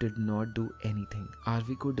school did not do anything.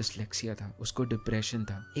 RV को dyslexia था, उसको depression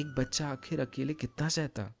था. एक बच्चा आखिर अकेले कितना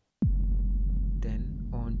सहता? Then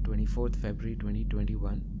on 24th February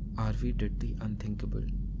 2021, Arvi did the unthinkable.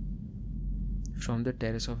 From the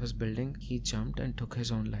terrace of his building, he jumped and took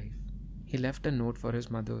his own life. He left a note for his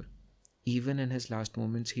mother. Even in his last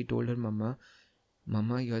moments, he told her,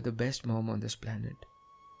 Mama, you're the best mom on this planet.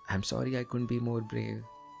 I'm sorry I couldn't be more brave.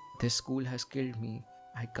 This school has killed me.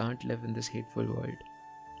 I can't live in this hateful world.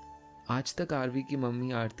 आज तक RV की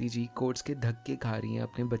mummy आरती जी courts के धक्के खा रही हैं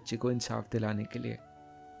अपने बच्चे को इंसाफ दिलाने के लिए.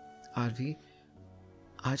 आरवी,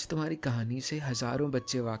 आज तुम्हारी कहानी से हजारों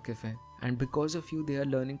बच्चे वाकिफ हैं and because of you they are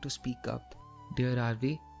learning to speak up. Dear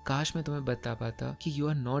RV, काश मैं तुम्हें बता पाता कि you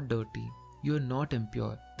are not dirty, You're not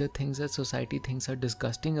impure. The things that society thinks are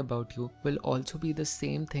disgusting about you will also be the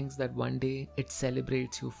same things that one day it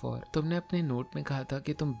celebrates you for. तुमने अपने note में कहा था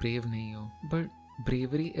कि तुम brave नहीं हो, but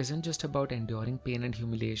bravery isn't just about enduring pain and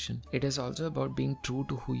humiliation. It is also about being true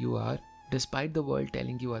to who you are, despite the world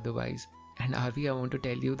telling you otherwise. And Arvi, I want to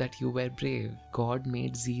tell you that you were brave. God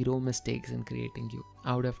made zero mistakes in creating you.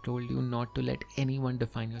 I would have told you not to let anyone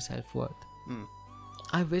define your self-worth.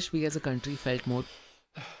 I wish we as a country felt more.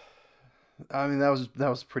 I mean, that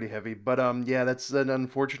was pretty heavy, but yeah, that's an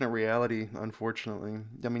unfortunate reality. Unfortunately,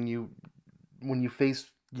 I mean, when you face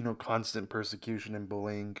constant persecution and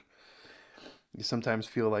bullying, you sometimes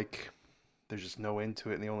feel like there's just no end to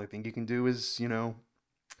it, and the only thing you can do is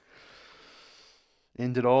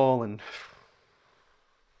end it all. And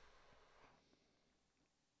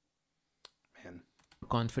man,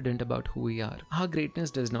 confident about who we are. Our greatness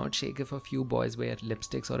does not shake if a few boys wear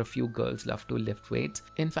lipsticks or a few girls love to lift weights.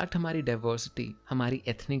 In fact, हमारी diversity, हमारी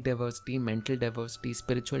ethnic diversity, mental diversity,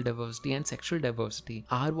 spiritual diversity and sexual diversity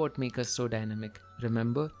are what make us so dynamic.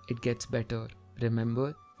 Remember, it gets better.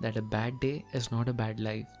 Remember that a bad day is not a bad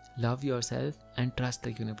life. Love yourself and trust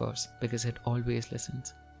the universe because it always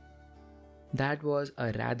listens. That was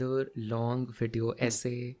a rather long video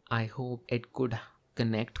essay. I hope it could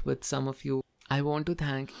connect with some of you. I want to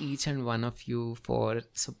thank each and one of you for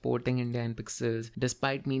supporting India in Pixels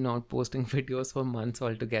despite me not posting videos for months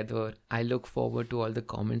altogether. I look forward to all the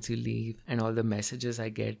comments you leave and all the messages I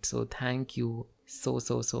get, so thank you so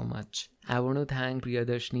much. I want to thank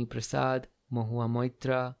Priyadarshini Prasad, Mahua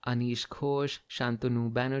Moitra, Anish Ghosh,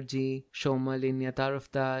 Shantanu Banerjee, Shomalinya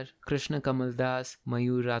Tarafdar, Krishna Kamal Das,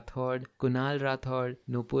 Mayur Rathod, Kunal Rathod,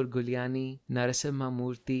 Nupur Guliani, Narasimha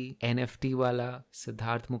Murthy, NFT Wala,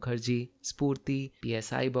 Siddharth Mukherjee, Spurti,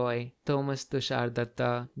 PSI Boy, Thomas Tushar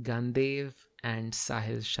Datta, Gandev, and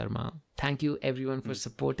Sahil Sharma. Thank you everyone for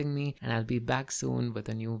supporting me, and I'll be back soon with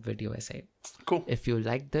a new video essay. Cool. If you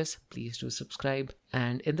like this, please do subscribe,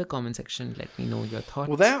 and in the comment section let me know your thoughts.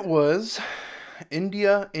 Well, that was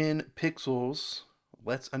India in Pixels.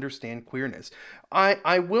 Let's understand queerness.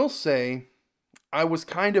 I will say I was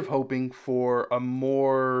kind of hoping for a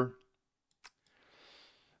more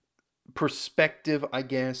perspective, I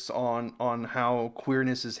guess, on how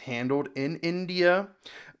queerness is handled in India.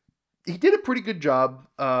 He did a pretty good job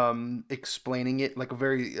explaining it, like a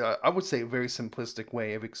very, I would say, a very simplistic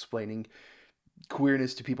way of explaining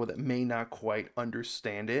queerness to people that may not quite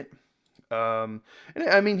understand it. And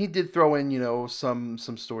I mean, he did throw in, some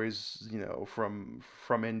stories, from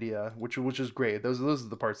India, which is great. Those are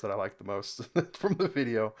the parts that I like the most from the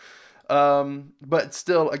video. But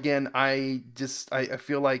still, again, I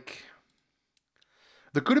feel like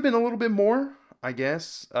there could have been a little bit more, I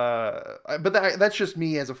guess. But that's just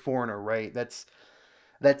me as a foreigner, right? That's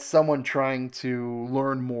someone trying to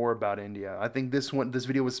learn more about India. I think this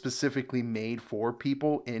video was specifically made for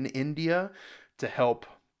people in India to help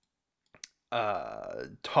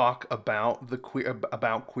talk about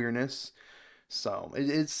about queerness. So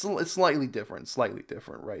it's slightly different,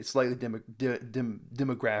 right? Slightly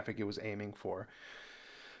demographic it was aiming for.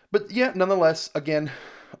 But yeah, nonetheless, again,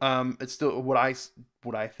 it's still what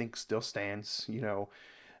I think still stands.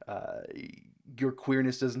 Your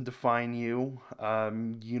queerness doesn't define you.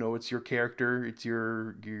 It's your character. It's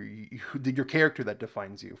your character that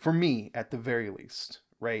defines you. For me, at the very least,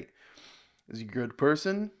 right? Is you a good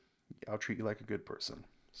person? I'll treat you like a good person.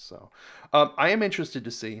 So, I am interested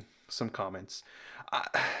to see some comments.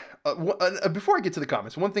 Before I get to the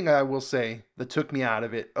comments, one thing I will say that took me out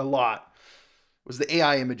of it a lot was the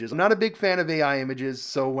AI images. I'm not a big fan of AI images,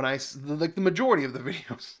 so when the majority of the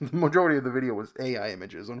videos, the majority of the video was AI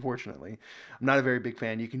images, unfortunately. I'm not a very big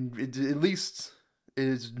fan. At least it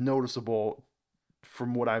is noticeable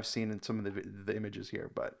from what I've seen in some of the images here,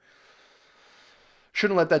 but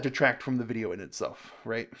shouldn't let that detract from the video in itself,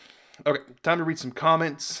 right? Okay, time to read some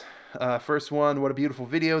comments. First one, what a beautiful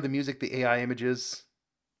video. The music, the AI images.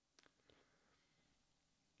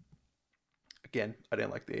 Again, I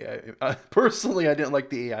didn't like the AI. Personally, I didn't like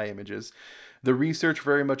the AI images. The research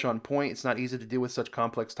very much on point. It's not easy to deal with such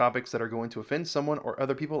complex topics that are going to offend someone or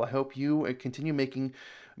other people. I hope you continue making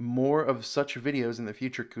more of such videos in the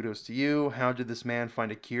future. Kudos to you. How did this man find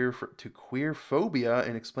a cure to queer phobia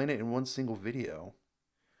and explain it in one single video?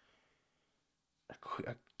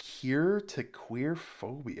 A cure to queer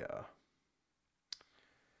phobia.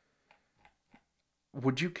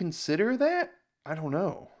 Would you consider that? I don't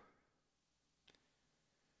know.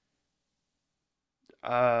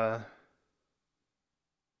 I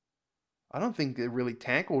don't think it really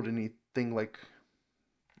tackled anything like,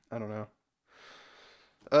 I don't know.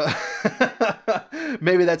 Uh,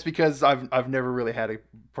 maybe that's because I've never really had a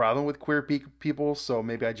problem with queer people, so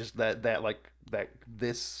maybe I just that like that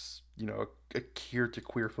this a cure to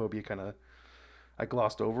queer phobia kind of I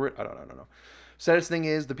glossed over it. I don't know. Saddest thing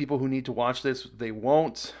is the people who need to watch this, they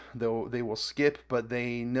won't. They will skip, but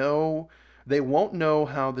they won't know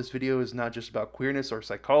how this video is not just about queerness or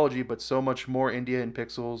psychology, but so much more. India in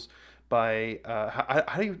Pixels by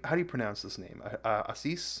how do you pronounce this name?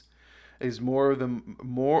 Assis is is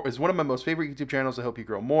one of my most favorite YouTube channels. I hope you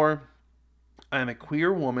grow more. I am a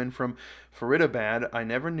queer woman from Faridabad. I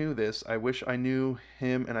never knew this. I wish I knew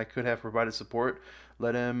him and I could have provided support.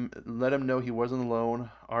 Let him know he wasn't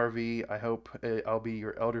alone. RV, I hope I'll be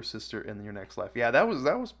your elder sister in your next life. Yeah, that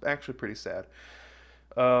was actually pretty sad.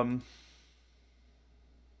 Um,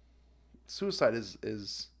 suicide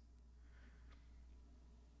is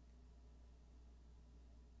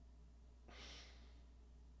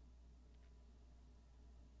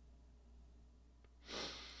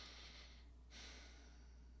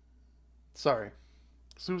sorry.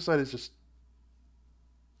 Suicide is just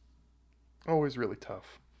always really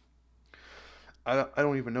tough. I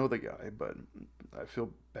don't even know the guy, but I feel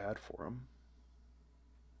bad for him.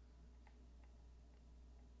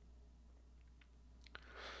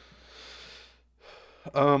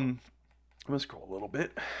 I'm gonna scroll a little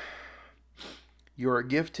bit. You're a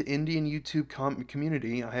gift to Indian YouTube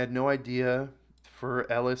community. I had no idea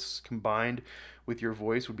for Ellis combined with your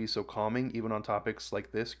voice would be so calming, even on topics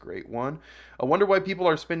like this. Great one. I wonder why people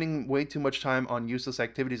are spending way too much time on useless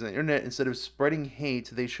activities on the internet. Instead of spreading hate,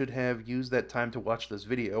 they should have used that time to watch this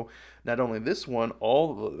video. Not only this one,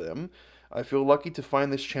 all of them. I feel lucky to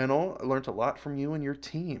find this channel. I learned a lot from you and your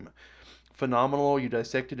team. Phenomenal. You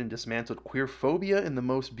dissected and dismantled queer phobia in the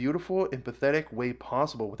most beautiful, empathetic way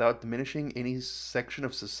possible without diminishing any section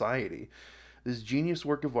of society. This genius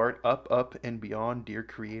work of art, up, and beyond, dear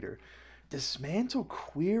creator. Dismantle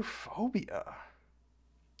queer phobia.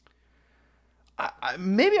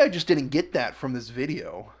 Maybe I just didn't get that from this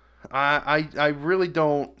video. I really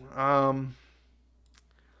don't. I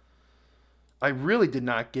really did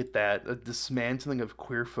not get that a dismantling of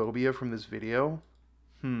queer phobia from this video.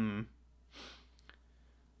 I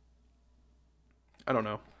don't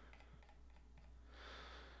know.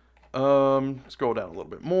 Scroll down a little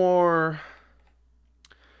bit more.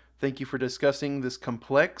 Thank you for discussing this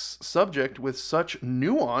complex subject with such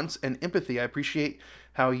nuance and empathy. I appreciate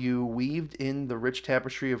how you weaved in the rich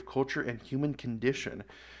tapestry of culture and human condition.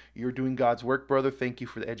 You're doing God's work, brother. Thank you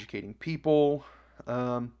for educating people.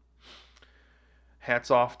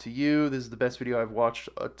 Hats off to you. This is the best video I've watched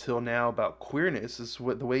till now about queerness. This is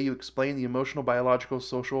the way you explain the emotional, biological,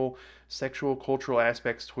 social, sexual, cultural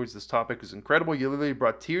aspects towards this topic is incredible. You literally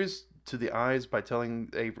brought tears to the eyes by telling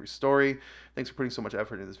Avery's story. Thanks for putting so much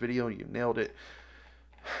effort into this video. You nailed it.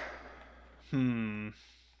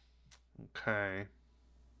 Okay.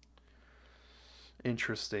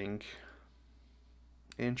 Interesting.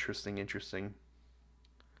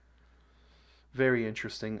 Very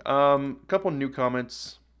interesting. Couple new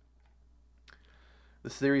comments.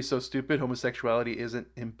 This theory is so stupid. Homosexuality isn't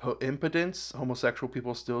impotence. Homosexual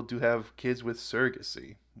people still do have kids with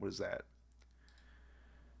surrogacy. What is that?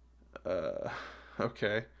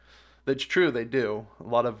 Okay. That's true. They do. A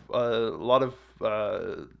lot of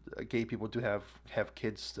gay people do have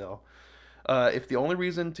kids still. If the only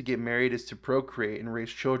reason to get married is to procreate and raise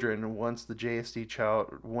children, once the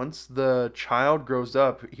child grows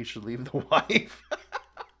up, he should leave the wife.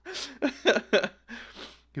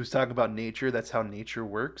 He was talking about nature. That's how nature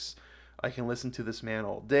works. I can listen to this man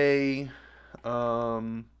all day.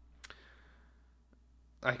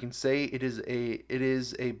 I can say it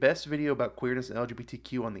is a best video about queerness and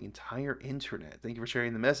LGBTQ on the entire internet. Thank you for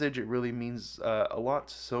sharing the message. It really means a lot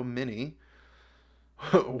to so many.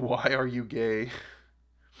 Why are you gay?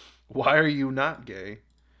 Why are you not gay?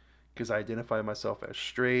 Because I identify myself as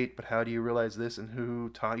straight, but how do you realize this and who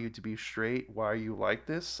taught you to be straight? Why are you like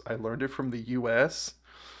this? I learned it from the US.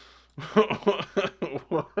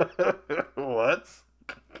 What?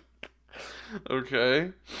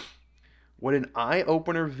 Okay. What an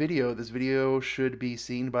eye-opener video. This video should be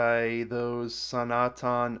seen by those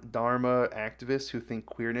Sanatan Dharma activists who think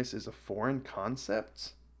queerness is a foreign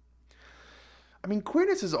concept. I mean,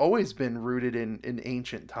 queerness has always been rooted in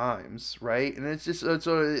ancient times, right? And it's just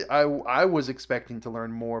I was expecting to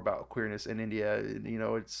learn more about queerness in India,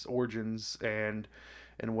 its origins and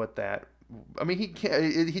what that. I mean, he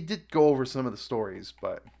did go over some of the stories,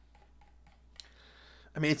 but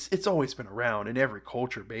I mean, it's always been around in every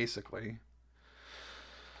culture, basically.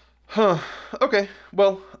 Huh. Okay.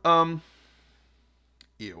 Well,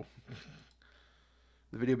 ew.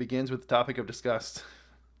 The video begins with the topic of disgust.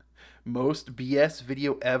 Most BS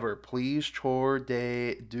video ever. Please chor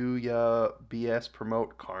de do ya BS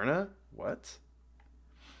promote Karna? What?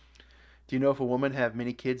 Do you know if a woman have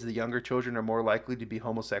many kids, the younger children are more likely to be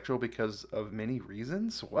homosexual because of many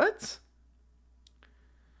reasons? What?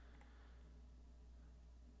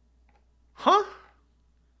 Huh?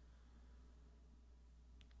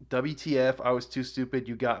 WTF, I was too stupid.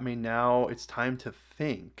 You got me. Now it's time to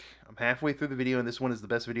think. I'm halfway through the video, and this one is the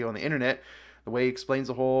best video on the internet. The way he explains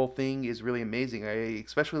the whole thing is really amazing. I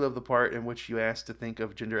especially love the part in which you asked to think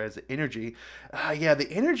of gender as energy. Yeah,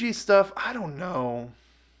 the energy stuff, I don't know.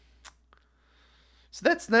 So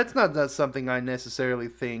that's something I necessarily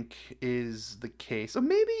think is the case. So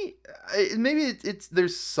maybe it's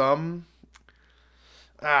there's some.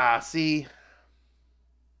 See.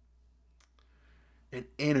 An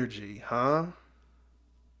energy, huh?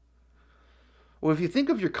 Well, if you think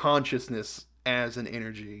of your consciousness as an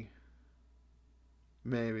energy,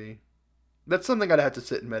 maybe. That's something I'd have to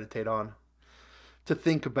sit and meditate on. To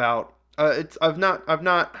think about. I've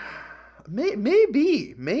not,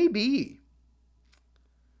 maybe.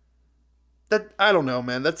 I don't know,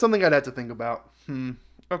 man. That's something I'd have to think about.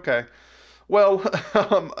 Okay. Well,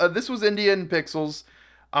 this was Indian Pixels.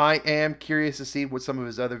 I am curious to see what some of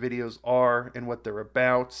his other videos are and what they're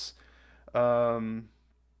about. Apparently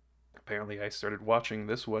I started watching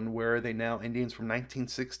this one. Where Are They Now? Indians from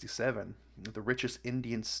 1967. The richest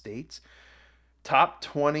Indian states. Top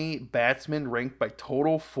 20 batsmen ranked by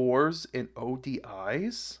total fours in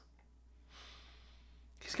ODIs.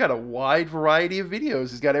 He's got a wide variety of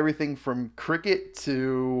videos. He's got everything from cricket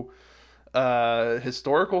to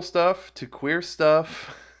historical stuff to queer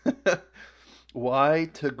stuff. Why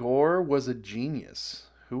Tagore was a genius.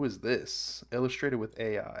 Who is this? Illustrated with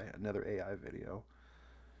AI. Another AI video.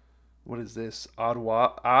 What is this?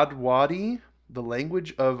 Adwadi? The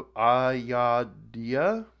language of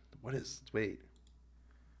Ayodhya? Wait.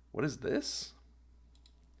 What is this?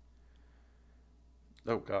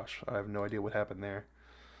 Oh gosh, I have no idea what happened there.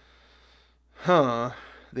 The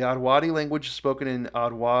Adwadi language is spoken in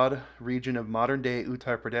Adwad region of modern-day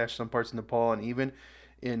Uttar Pradesh, some parts of Nepal, and even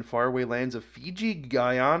in faraway lands of Fiji,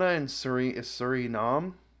 Guyana, and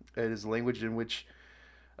Suriname. It is a language in which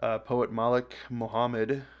poet Malik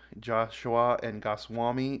Muhammad, Joshua, and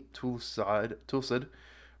Goswami Tulsad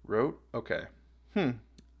wrote. Okay.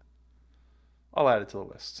 I'll add it to the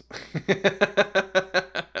list.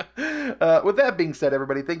 With that being said,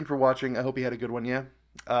 everybody, thank you for watching. I hope you had a good one, yeah?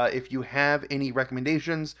 If you have any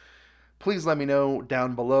recommendations, please let me know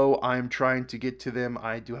down below. I'm trying to get to them.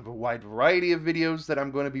 I do have a wide variety of videos that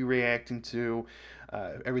I'm going to be reacting to.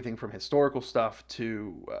 Everything from historical stuff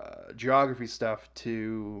to geography stuff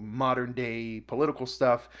to modern day political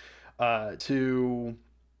stuff to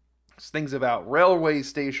things about railway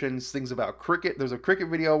stations, things about cricket. There's a cricket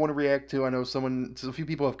video I want to react to. I know a few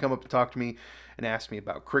people have come up and talked to me and asked me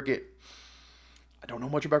about cricket. I don't know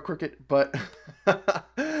much about cricket, but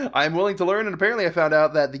I'm willing to learn. And apparently I found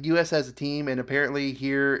out that the U.S. has a team, and apparently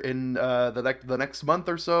here in the next month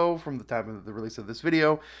or so from the time of the release of this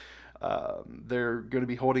video, they're going to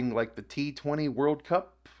be holding like the T20 World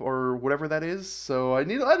Cup or whatever that is. So I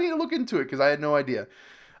need to look into it because I had no idea.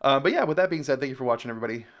 But yeah, with that being said, thank you for watching,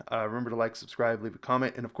 everybody. Remember to like, subscribe, leave a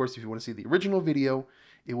comment, and of course, if you want to see the original video,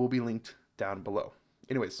 it will be linked down below.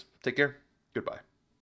 Anyways, take care. Goodbye.